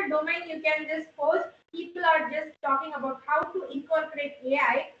 Whatever domain you can just post, people are just talking about how to incorporate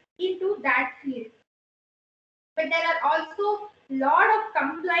AI into that field. But there are also a lot of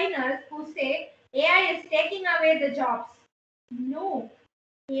complainers who say AI is taking away the jobs. No,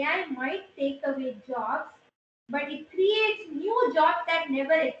 AI might take away jobs, but it creates new jobs that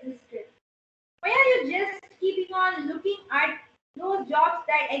never existed. Why are you just keeping on looking at those jobs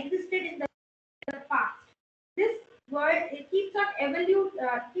that existed in the past? This world, it keeps on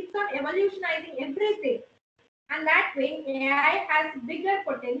evolutionizing everything, and that way AI has bigger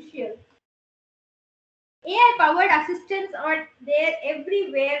potential. AI powered assistants are there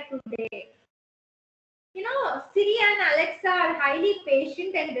everywhere today. You know, Siri and Alexa are highly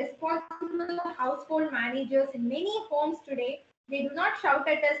patient and responsible household managers in many homes today. They do not shout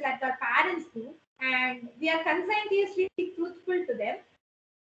at us like our parents do, and we are conscientiously truthful to them.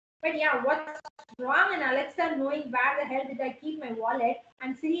 But yeah, what's wrong in Alexa knowing where the hell did I keep my wallet,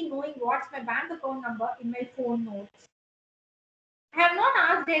 and Siri knowing what's my bank account number in my phone notes? I have not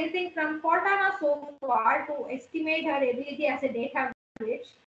asked anything from Cortana so far to estimate her ability as a data witch.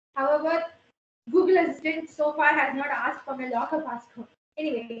 However, Google Assistant so far has not asked for my locker passcode.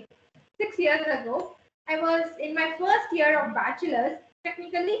 Anyway, 6 years ago, I was in my first year of bachelor's,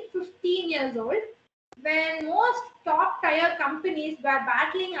 technically 15 years old, when most top tier companies were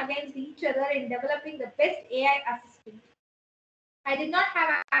battling against each other in developing the best AI assistant. I did not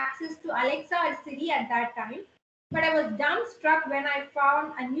have access to Alexa or Siri at that time, but I was dumbstruck when I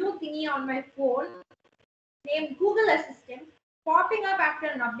found a new thingy on my phone named Google Assistant popping up after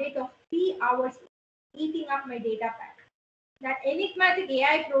an update of 3 hours, eating up my data pack. That enigmatic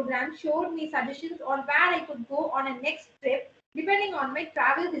AI program showed me suggestions on where I could go on a next trip depending on my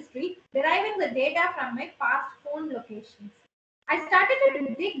travel history, deriving the data from my past phone locations. I started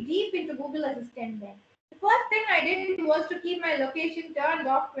to dig deep into Google Assistant then. The first thing I did was to keep my location turned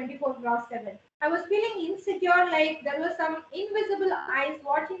off 24/7. I was feeling insecure, like there was some invisible eyes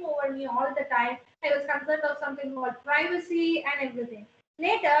watching over me all the time. I was concerned of something called privacy and everything.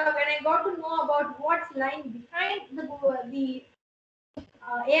 Later, when I got to know about what's lying behind the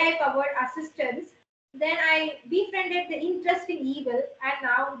AI-powered assistants, then I befriended the interesting evil, and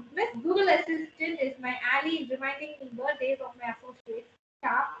now Miss Google Assistant is my ally, reminding me birthdays of my associate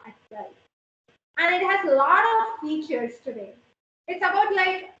staff at 12. And it has a lot of features today. It's about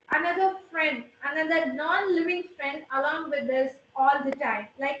like another friend, another non-living friend along with us all the time,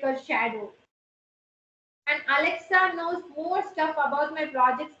 like a shadow. And Alexa knows more stuff about my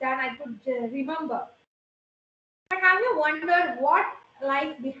projects than I could remember. But have you wondered what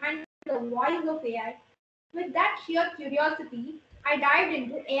lies behind the voice of AI? With that sheer curiosity, I dived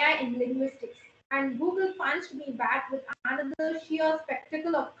into AI in linguistics, and Google punched me back with another sheer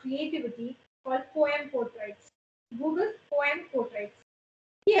spectacle of creativity called poem portraits. Google poem portraits.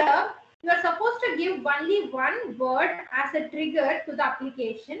 Here, you are supposed to give only one word as a trigger to the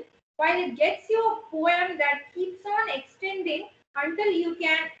application, while it gets you a poem that keeps on extending until you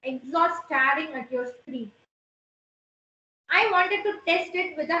can exhaust staring at your screen. I wanted to test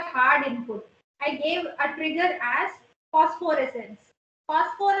it with a hard input. I gave a trigger as phosphorescence.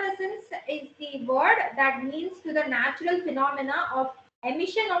 Phosphorescence is the word that means to the natural phenomena of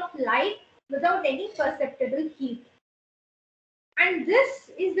emission of light without any perceptible heat. And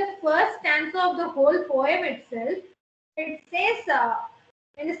this is the first stanza of the whole poem itself. It says,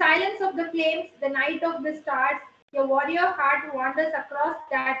 in the silence of the flames, the night of the stars, your warrior heart wanders across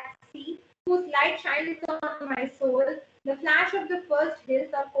that sea whose light shines on my soul. The flash of the first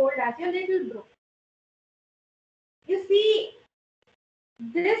hills are cold as your little brook. You see,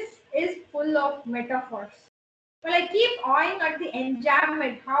 This is full of metaphors. Well, I keep awing at the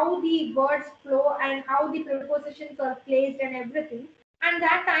enjambment, how the words flow and how the prepositions are placed and everything. And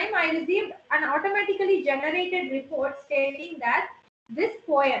that time I received an automatically generated report stating that this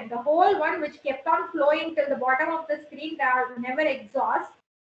poem, the whole one which kept on flowing till the bottom of the screen that never exhausts,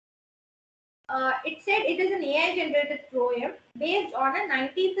 it said it is an AI generated poem based on a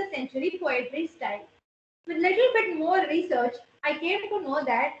 19th century poetry style. With little bit more research, I came to know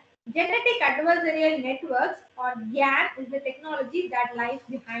that genetic adversarial networks or GAN is the technology that lies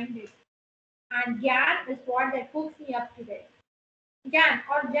behind it. And GAN is what that hooks me up today. GAN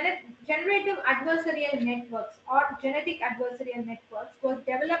or generative adversarial networks or genetic adversarial networks was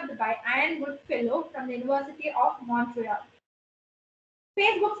developed by Ian Goodfellow from the University of Montreal.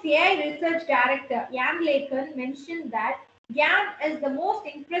 Facebook's AI research director Jan Laken mentioned that GAN is the most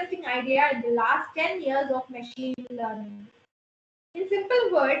interesting idea in the last 10 years of machine learning. In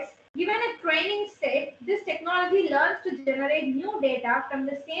simple words, given a training set, this technology learns to generate new data from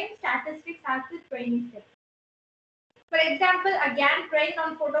the same statistics as the training set. For example, a GAN trained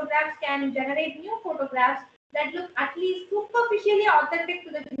on photographs can generate new photographs that look at least superficially authentic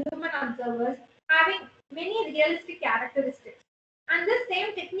to the human observers, having many realistic characteristics. And this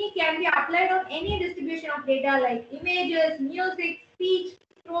same technique can be applied on any distribution of data like images, music, speech,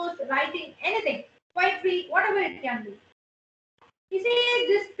 prose, writing, anything, poetry, whatever it can be. You see,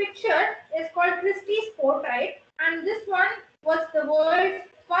 this picture is called Christie's portrait, and this one was the world's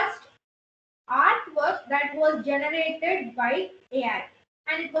first artwork that was generated by AI,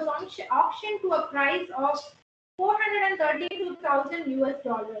 and it was auctioned to a price of 432,000 US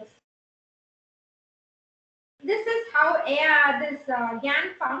dollars. This is how AI, this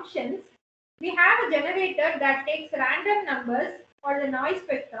GAN functions. We have a generator that takes random numbers or the noise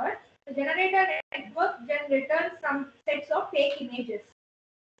vector. The generator network then returns some sets of fake images.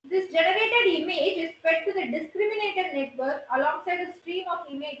 This generated image is fed to the discriminator network alongside a stream of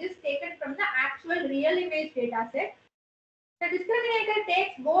images taken from the actual real image dataset. The discriminator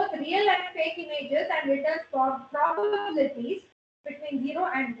takes both real and fake images and returns probabilities between 0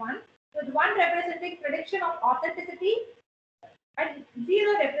 and 1, with 1 representing prediction of authenticity and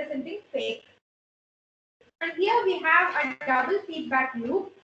 0 representing fake. And here we have a double feedback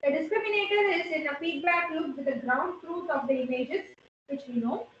loop. The discriminator is in a feedback loop with the ground truth of the images, which we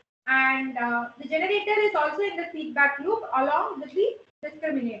know, and the generator is also in the feedback loop along with the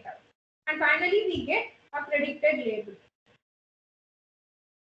discriminator. And finally, we get a predicted label.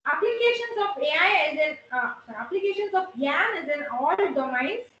 Applications of AI is in applications of GAN is in all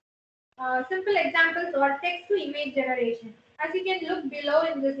domains. Simple examples are text to image generation. As you can look below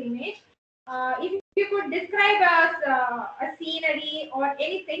in this image, if you could describe as a scenery or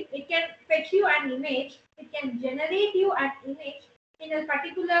anything, it can fetch you an image. It can generate you an image in a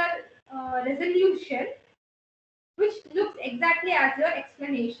particular resolution, which looks exactly as your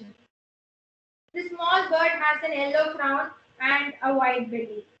explanation. The small bird has an yellow crown and a white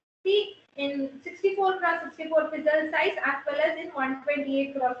belly. See, in 64 cross 64 pixel size as well as in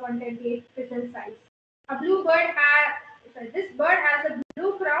 128 cross 128 pixel size. A blue bird this bird has a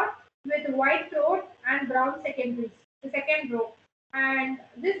blue crown with white throat and brown secondaries, the second row. And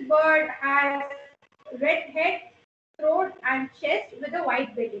this bird has red head, throat and chest with a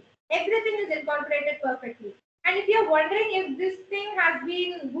white belly. Everything is incorporated perfectly. And if you're wondering if this thing has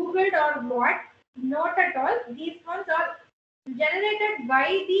been Googled or what, not at all. These ones are generated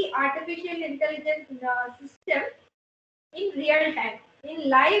by the artificial intelligence system in real time, in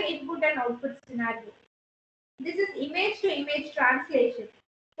live input and output scenario. This is image to image translation.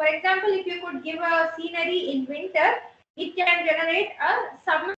 For example, if you could give a scenery in winter, it can generate a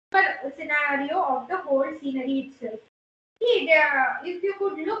summer scenario of the whole scenery itself. If you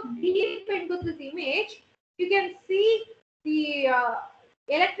could look deep into this image, you can see the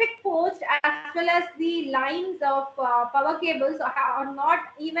electric post as well as the lines of power cables are not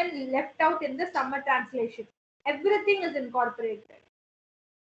even left out in the summer translation. Everything is incorporated.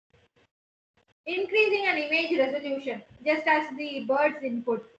 Increasing an image resolution, just as the bird's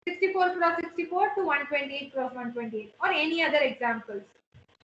input, 64 cross 64 to 128 cross 128, or any other examples.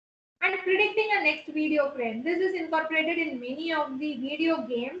 And predicting a next video frame. This is incorporated in many of the video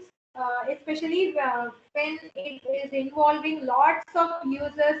games, especially when it is involving lots of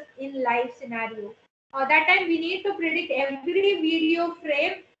users in live scenario. That time we need to predict every video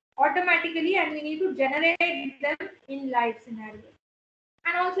frame automatically and we need to generate them in live scenario.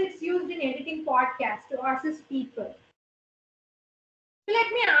 And also it's used in editing podcasts to assist people. So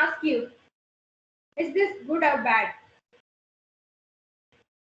let me ask you, is this good or bad?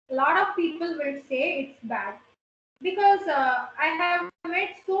 A lot of people will say it's bad because I have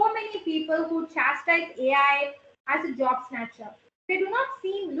met so many people who chastise AI as a job snatcher. They do not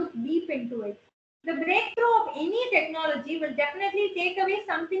look deep into it. The breakthrough of any technology will definitely take away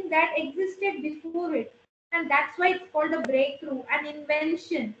something that existed before it. And that's why it's called a breakthrough, an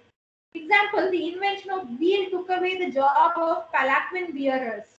invention. Example, the invention of wheel took away the job of palanquin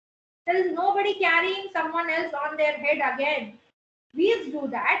bearers. There is nobody carrying someone else on their head again. Wheels do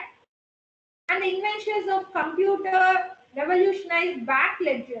that. And the inventions of computer revolutionized back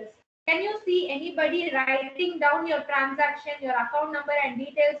ledgers. Can you see anybody writing down your transaction, your account number and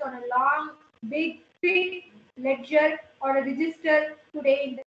details on a long, big, thick ledger or a register today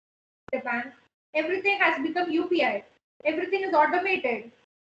in the bank? Everything has become UPI. Everything is automated.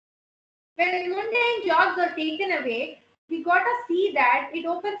 When mundane jobs are taken away, we got to see that it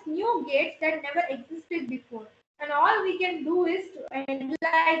opens new gates that never existed before. And all we can do is to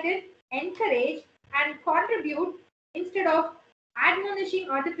enlighten, encourage, and contribute instead of admonishing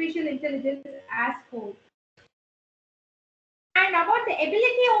artificial intelligence as whole. And about the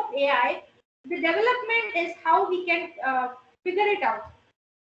ability of AI, the development is how we can figure it out.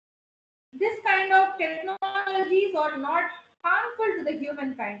 This kind of technologies are not harmful to the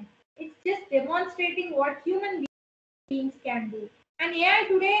humankind. It's just demonstrating what human beings can do. And AI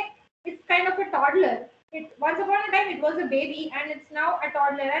today is kind of a toddler. Once upon a time it was a baby and it's now a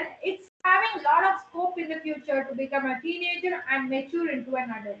toddler, and it's having a lot of scope in the future to become a teenager and mature into an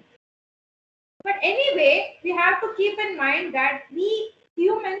adult. But anyway, we have to keep in mind that we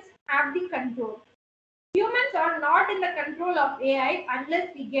humans have the control. Humans are not in the control of AI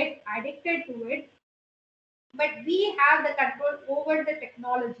unless we get addicted to it, but we have the control over the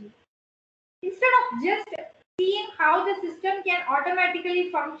technology. Instead of just seeing how the system can automatically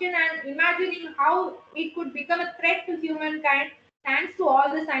function and imagining how it could become a threat to humankind, thanks to all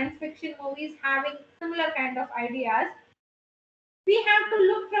the science fiction movies having similar kind of ideas, we have to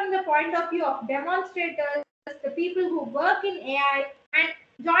look from the point of view of demonstrators, the people who work in AI, and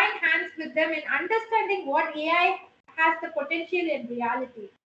join hands with them in understanding what AI has the potential in reality.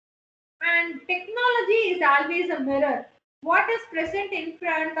 And technology is always a mirror. What is present in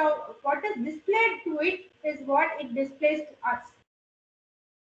front of what is displayed to it is what it displays to us.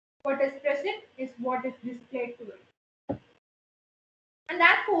 What is present is what is displayed to it. And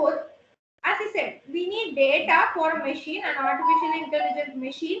therefore, as I said, we need data for a machine, an artificial intelligence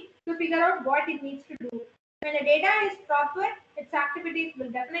machine, to figure out what it needs to do. When the data is proper, its activities will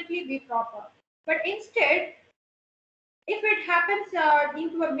definitely be proper. But instead, if it happens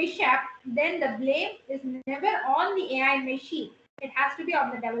into a mishap, then the blame is never on the AI machine. It has to be on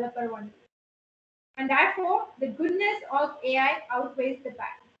the developer only. And therefore, the goodness of AI outweighs the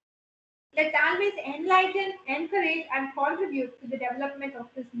bad. Let's always enlighten, encourage, and contribute to the development of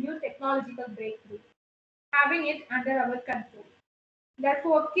this new technological breakthrough, having it under our control.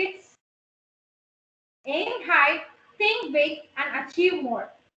 Therefore, kids, aim high, think big, and achieve more.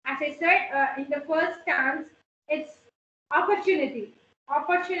 As I said in the first stance, it's opportunity.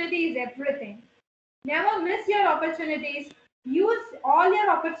 Opportunity is everything. Never miss your opportunities. Use all your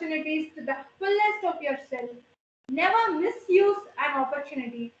opportunities to the fullest of yourself. Never misuse an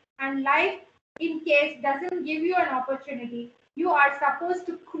opportunity. And life, in case, doesn't give you an opportunity, you are supposed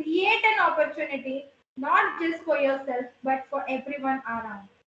to create an opportunity, not just for yourself, but for everyone around.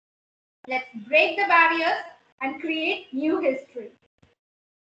 Let's break the barriers and create new history.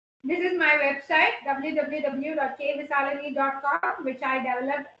 This is my website, www.kvisalini.com, which I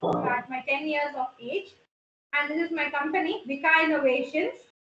developed at my 10 years of age. And this is my company, Vika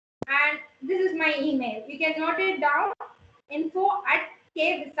Innovations. And this is my email. You can note it down,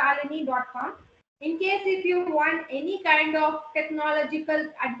 info@kvisalini.com. In case if you want any kind of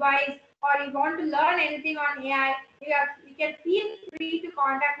technological advice or you want to learn anything on AI, you can feel free to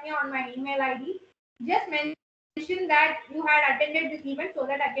contact me on my email ID. Just mention that you had attended this event so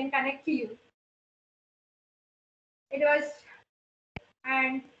that I can connect to you. It was,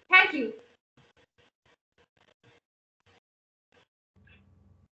 and thank you.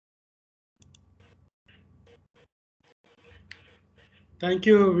 Thank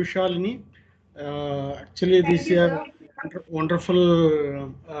you, Visalini. Actually, this is a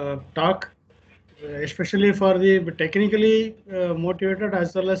wonderful talk, especially for the technically motivated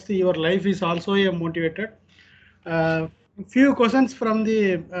as well as your life is also a motivated. Few questions from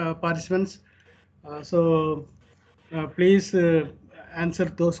the participants. So please answer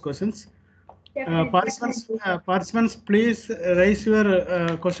those questions. Participants, please raise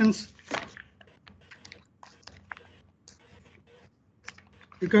your questions.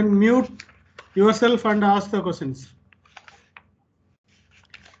 You can mute yourself and ask the questions.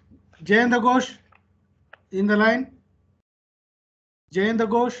 Jayendra Ghosh in the line. Jayendra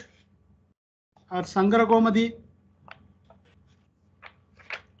Ghosh or Sangara Gomadi?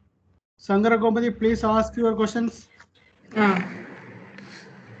 Sangara Gomadi, please ask your questions.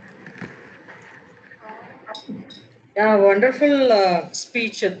 Yeah, wonderful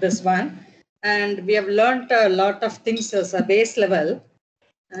speech at this one. And we have learnt a lot of things as a base level.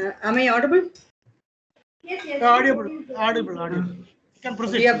 Am I audible? Yes, yes. Audible. You can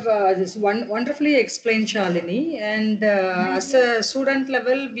proceed. We have this wonderfully explained, Shalini. And as a student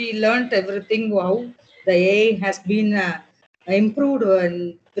level, we learnt everything how the AI has been improved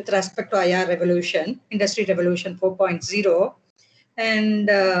with respect to IR revolution, Industry Revolution 4.0. And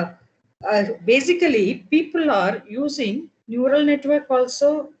basically, people are using neural network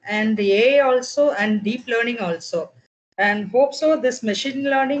also and AI also and deep learning also. And hope so this machine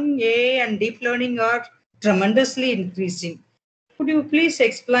learning, AI and deep learning are tremendously increasing. Could you please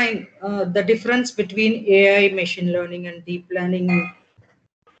explain the difference between AI, machine learning and deep learning?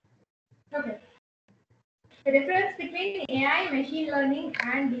 Okay. The difference between AI, machine learning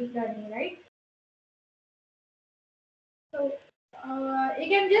and deep learning, right? So you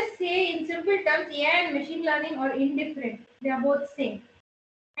can just say in simple terms, AI and machine learning are indifferent. They are both same.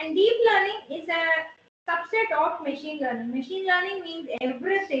 And deep learning is a subset of machine learning. Machine learning means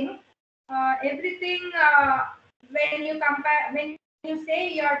everything. When you compare, when you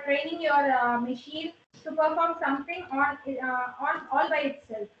say you are training your machine to perform something on all by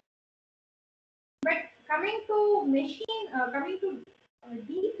itself. But coming to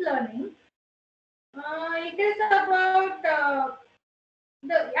deep learning, it is about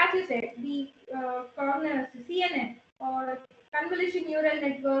as you said, the CNN or convolution neural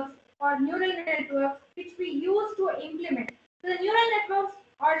networks or neural networks which we use to implement. So the neural networks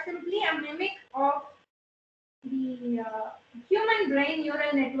are simply a mimic of the human brain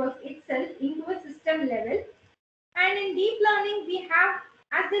neural networks itself into a system level. And in deep learning, we have,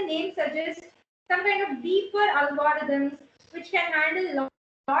 as the name suggests, some kind of deeper algorithms which can handle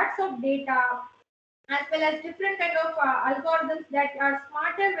lots of data, as well as different kind of algorithms that are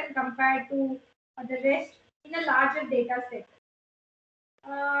smarter when compared to the rest in a larger data set.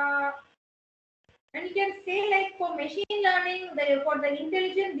 And you can say, like, for machine learning, for the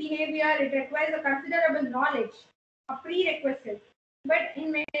intelligent behavior, it requires a considerable knowledge, a prerequisite. But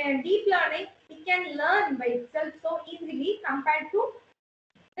in deep learning, it can learn by itself so easily compared to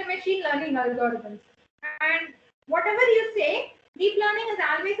the machine learning algorithms. And whatever you say, deep learning is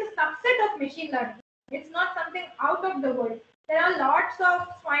always a subset of machine learning. It's not something out of the world. There are lots of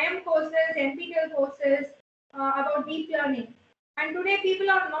SWAYAM courses, NPTEL courses about deep learning. And today people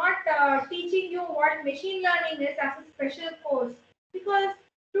are not teaching you what machine learning is as a special course, because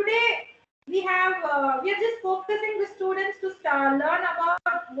today we are just focusing the students to learn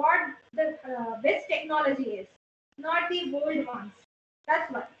about what the best technology is, not the old ones. That's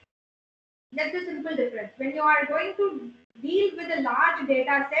why. That's the simple difference. When you are going to deal with a large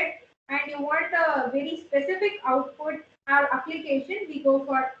data set and you want a very specific output or application, we go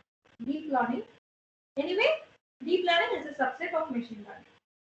for deep learning. Anyway, deep learning is a subset of machine learning.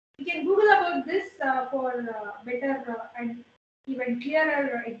 You can Google about this for better and even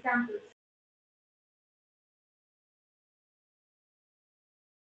clearer examples.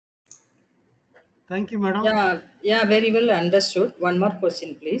 Thank you, madam. Yeah, very well understood. One more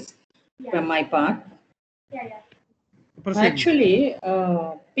question, please, from my part. Yeah. Proceed. Actually,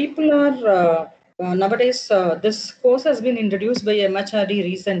 people are nowadays. This course has been introduced by MHRD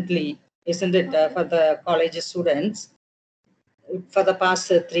recently, isn't it, for the college students for the past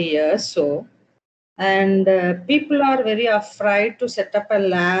 3 years? So, and people are very afraid to set up a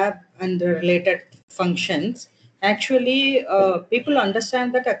lab and the related functions. Actually, people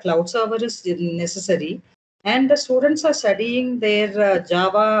understand that a cloud server is necessary, and the students are studying their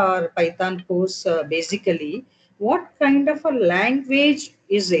Java or Python course basically. What kind of a language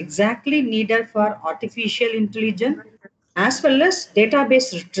is exactly needed for artificial intelligence as well as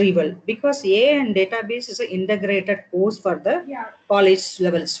database retrieval? Because AI and database is an integrated course for the college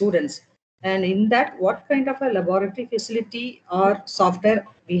level students. And in that, what kind of a laboratory facility or software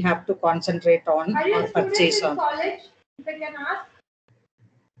we have to concentrate on Are you or a student purchase in on? college, if I can ask?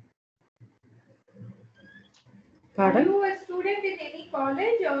 Pardon? Are you a student in any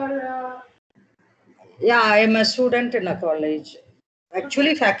college or? Yeah, I am a student in a college.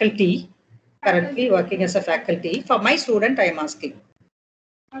 Actually, faculty. Currently working as a faculty. For my student, I am asking.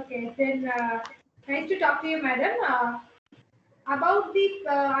 Okay, then nice to talk to you, madam. About the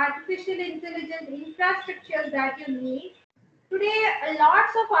artificial intelligence infrastructures that you need. Today,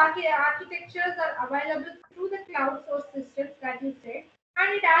 lots of architectures are available through the cloud source systems that you said, and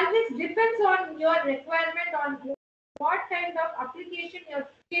it always depends on your requirement on what kind of application your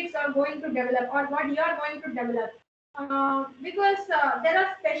kids are going to develop or what you are going to develop. Because there are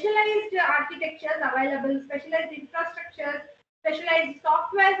specialized architectures available, specialized infrastructures, specialized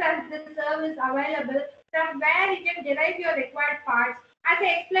software as the service available from where you can derive your required parts. As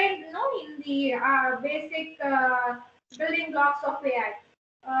I explained, in the basic building blocks of AI.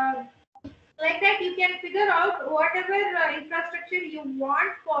 Like that, you can figure out whatever infrastructure you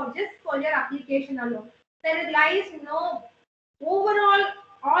want for just for your application alone. There lies no overall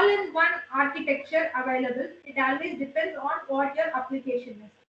all-in-one architecture available. It always depends on what your application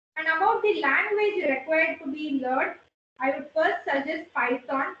is. And about the language required to be learned, I would first suggest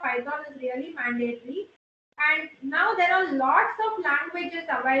Python. Python is really mandatory. And now there are lots of languages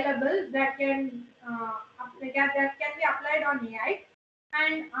available that can be applied on AI.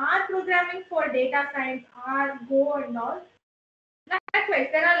 And R programming for data science, R, Go, and all. Likewise,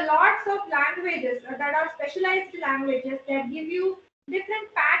 there are lots of languages that are specialized languages that give you different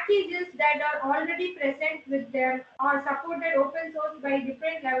packages that are already present with them or supported open source by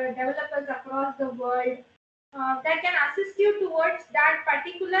different developers across the world that can assist you towards that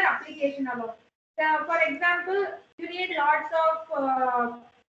particular application alone. For example, you need lots of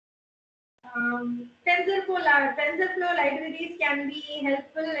TensorFlow libraries can be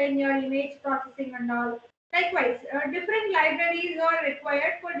helpful in your image processing and all. Likewise, different libraries are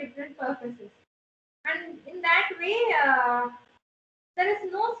required for different purposes. And in that way, there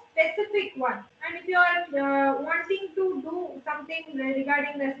is no specific one. And if you are wanting to do something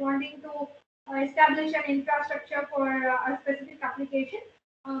regarding this, wanting to establish an infrastructure for a specific application,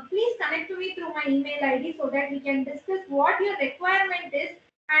 please connect to me through my email ID so that we can discuss what your requirement is,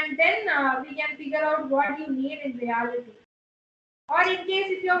 and then we can figure out what you need in reality. Or in case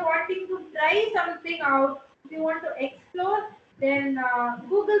if you are wanting to try something out, if you want to explore, then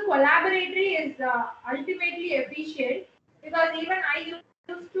Google Collaboratory is ultimately efficient, because even I used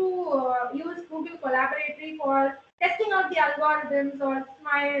to use Google Collaboratory for testing out the algorithms or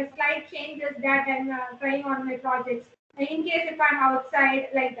my slight changes that I'm trying on my projects, in case if I'm outside,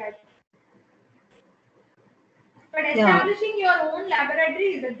 like that. But establishing your own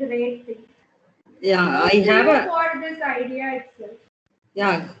laboratory is a great thing. Yeah, I have for this idea itself.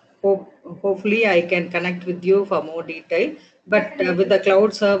 Yeah, hopefully I can connect with you for more detail. But with the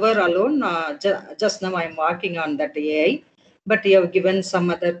cloud server alone, just now I'm working on that AI. But you have given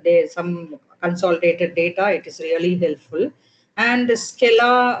some some consolidated data. It is really helpful. And the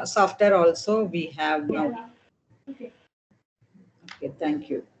Scala software also we have now. Okay. Okay, thank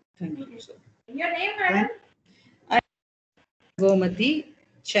you. Thank you. Your name, madam? Gomati,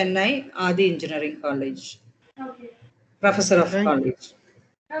 Chennai, Adi Engineering College. Okay. Professor of college.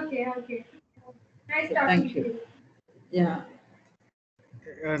 Okay, okay. Nice talking to you. Yeah.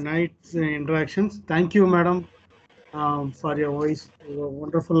 Nice interactions. Thank you, madam, for your voice.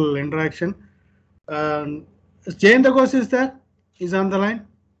 Wonderful interaction. Jayendra Ghosh is there? Is on the line?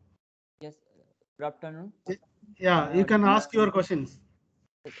 Yes, good afternoon. Yeah, you can ask your questions.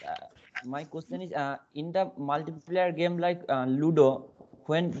 My question is, in the multiplayer game like Ludo,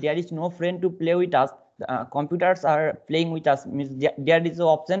 when there is no friend to play with us, computers are playing with us. Means there is an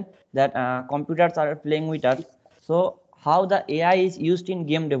option that computers are playing with us. So how the AI is used in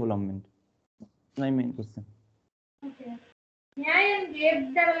game development? My main question. Okay. AI in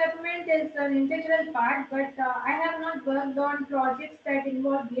game development is an integral part, but I have not worked on projects that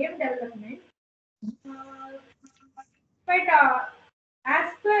involve game development. But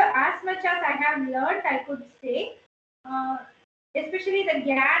as much as I have learned, I could say, especially the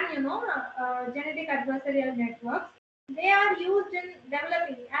GAN, genetic adversarial networks, they are used in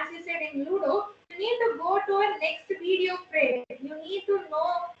developing. As you said in Ludo, you need to go to a next video frame. You need to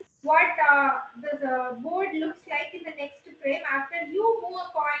know what the board looks like in the next frame after you move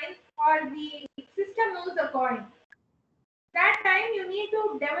a coin or the system moves a coin. That time you need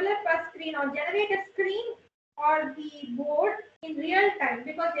to develop a screen or generate a screen or the board in real time,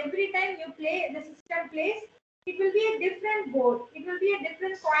 because every time you play, the system plays, it will be a different board, it will be a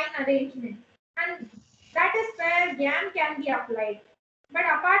different coin arrangement, and that is where GAN can be applied. But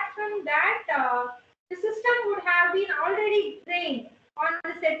apart from that, the system would have been already trained on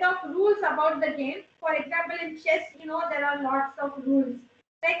a set of rules about the game. For example, in chess, there are lots of rules.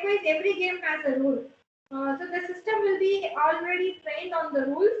 Likewise, every game has a rule. So the system will be already trained on the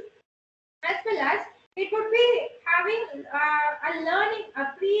rules, as well as it would be having a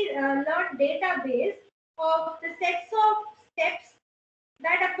pre-learned database of the sets of steps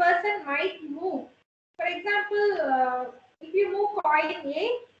that a person might move. For example, if you move coin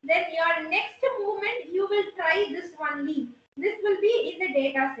A, then your next movement you will try this only. This will be in the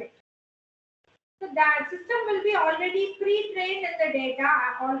data set. So that system will be already pre-trained in the data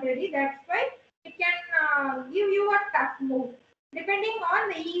already. That's why it can give you a tough move depending on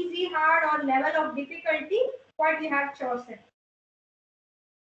the easy, hard, or level of difficulty what you have chosen.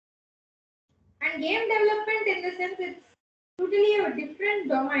 And game development, in the sense, it's totally a different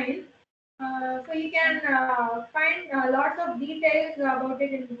domain. So you can find lots of details about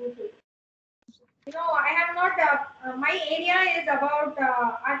it in Google. I have not, my area is about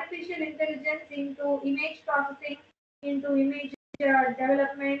artificial intelligence into image processing, into image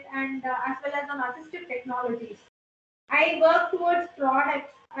development, and as well as on assistive technologies. I work towards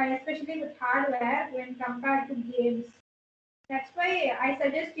products, especially with hardware, when compared to games. That's why I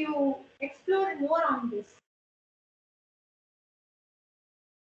suggest you explore more on this.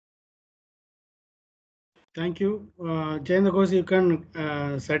 Thank you. Jayendra, you can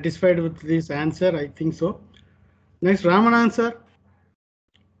satisfied with this answer, I think so. Next, Ramanathan, sir.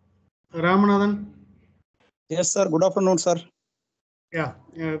 Ramanathan. Yes, sir. Good afternoon, sir. Yeah,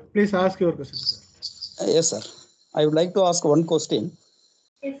 please ask your question, sir. Yes, sir. I would like to ask one question.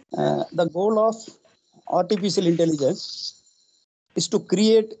 The goal of artificial intelligence is to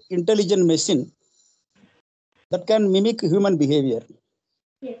create intelligent machine that can mimic human behavior.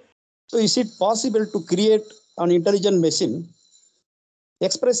 Yes. So is it possible to create an intelligent machine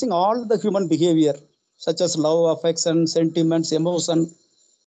expressing all the human behavior, such as love, affection, sentiments, emotion,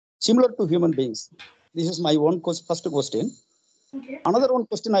 similar to human beings? This is my first question. Okay. Another one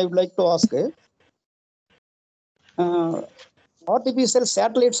question I would like to ask. Artificial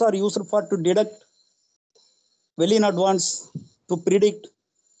satellites are used for to detect well in advance to predict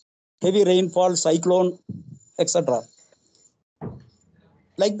heavy rainfall, cyclone, etc.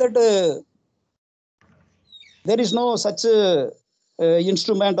 Like that, there is no such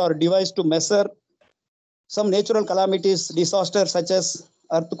instrument or device to measure some natural calamities, disasters such as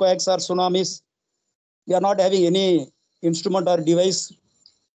earthquakes or tsunamis. We are not having any instrument or device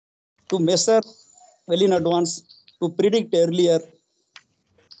to measure well in advance to predict earlier.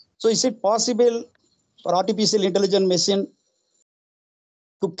 So is it possible for artificial intelligence machine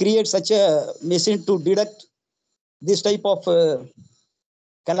to create such a machine to detect this type of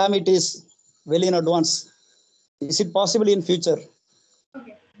calamities well in advance? Is it possible in future?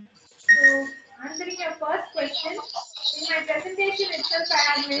 Okay. So answering your first question, in my presentation itself,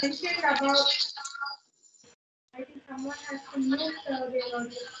 I had mentioned about. I think someone has to mute their audio.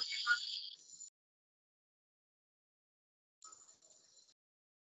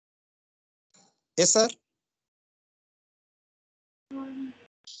 Yes, sir.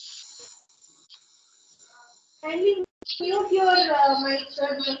 Kindly mute your mic,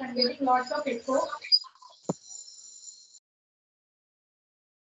 sir, because I'm getting lots of echo.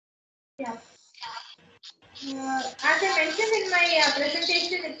 Yeah. As I mentioned in my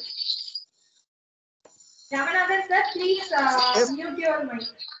presentation, Ramanathan, sir, please Yes. mute your mic.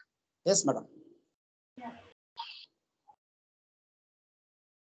 Yes, madam. Yeah.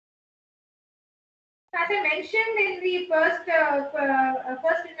 As I mentioned in the first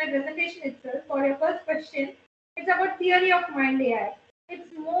in my presentation itself, for your first question, it's about theory of mind AI.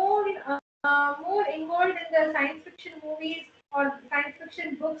 It's more involved in the science fiction movies or science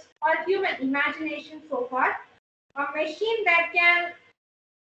fiction books or human imagination so far. A machine that can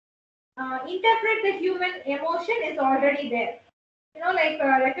interpret the human emotion is already there. Like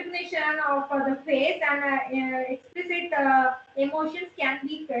recognition of the face and explicit emotions can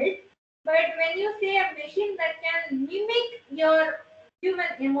be felt. But when you say a machine that can mimic your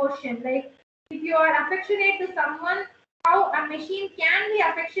human emotion, like if you are affectionate to someone, how a machine can be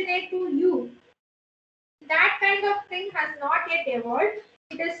affectionate to you, that kind of thing has not yet evolved.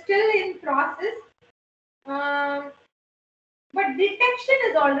 It is still in process. But detection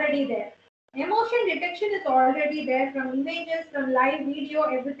is already there. Emotion detection is already there from images, from live video,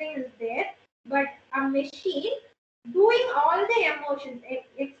 everything is there. But a machine doing all the emotions,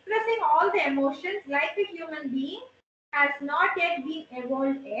 expressing all the emotions like a human being has not yet been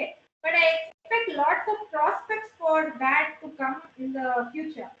evolved yet. But I expect lots of prospects for that to come in the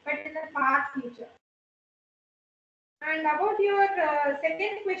future, but in the far future. And about your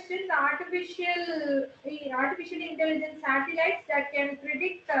second question, the artificial intelligence satellites that can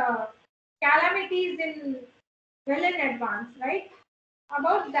predict calamities in well in advance, right?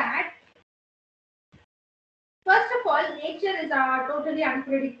 About that, first of all, nature is totally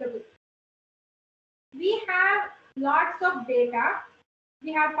unpredictable. We have lots of data.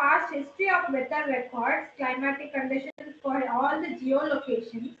 We have past history of weather records, climatic conditions for all the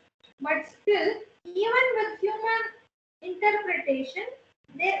geolocations. But still, even with human interpretation,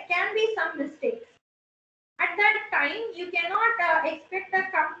 there can be some mistakes. At that time, you cannot expect a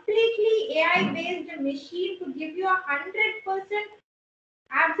completely AI-based machine to give you 100%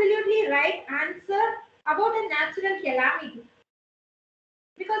 absolutely right answer about a natural calamity.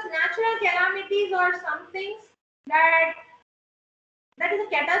 Because natural calamities are some things that is a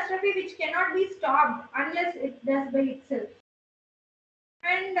catastrophe which cannot be stopped unless it does by itself.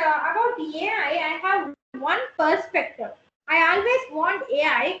 And about AI, I have one perspective. I always want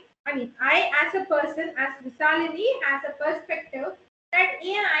AI, I as a person, as Visalini, has a perspective that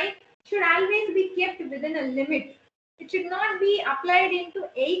AI should always be kept within a limit. It should not be applied into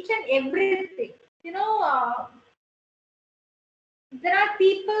each and everything. There are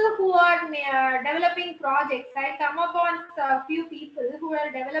people who are developing projects. I come upon a few people who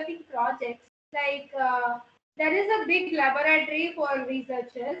are developing projects like there is a big laboratory for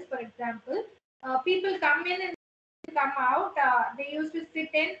researchers, for example. People come in and come out. They used to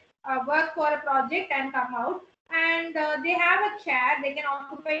sit in, work for a project and come out. And they have a chair. They can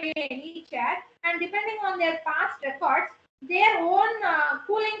occupy any chair. And depending on their past records, their own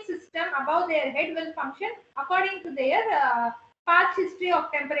cooling system above their head will function according to their past history of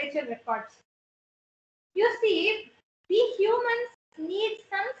temperature records. You see, we humans need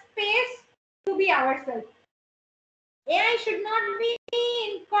some space to be ourselves. AI should not be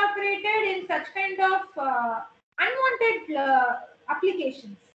incorporated in such kind of unwanted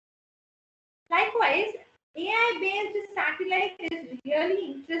applications. Likewise, AI-based satellite is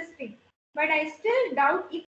really interesting, but I still doubt if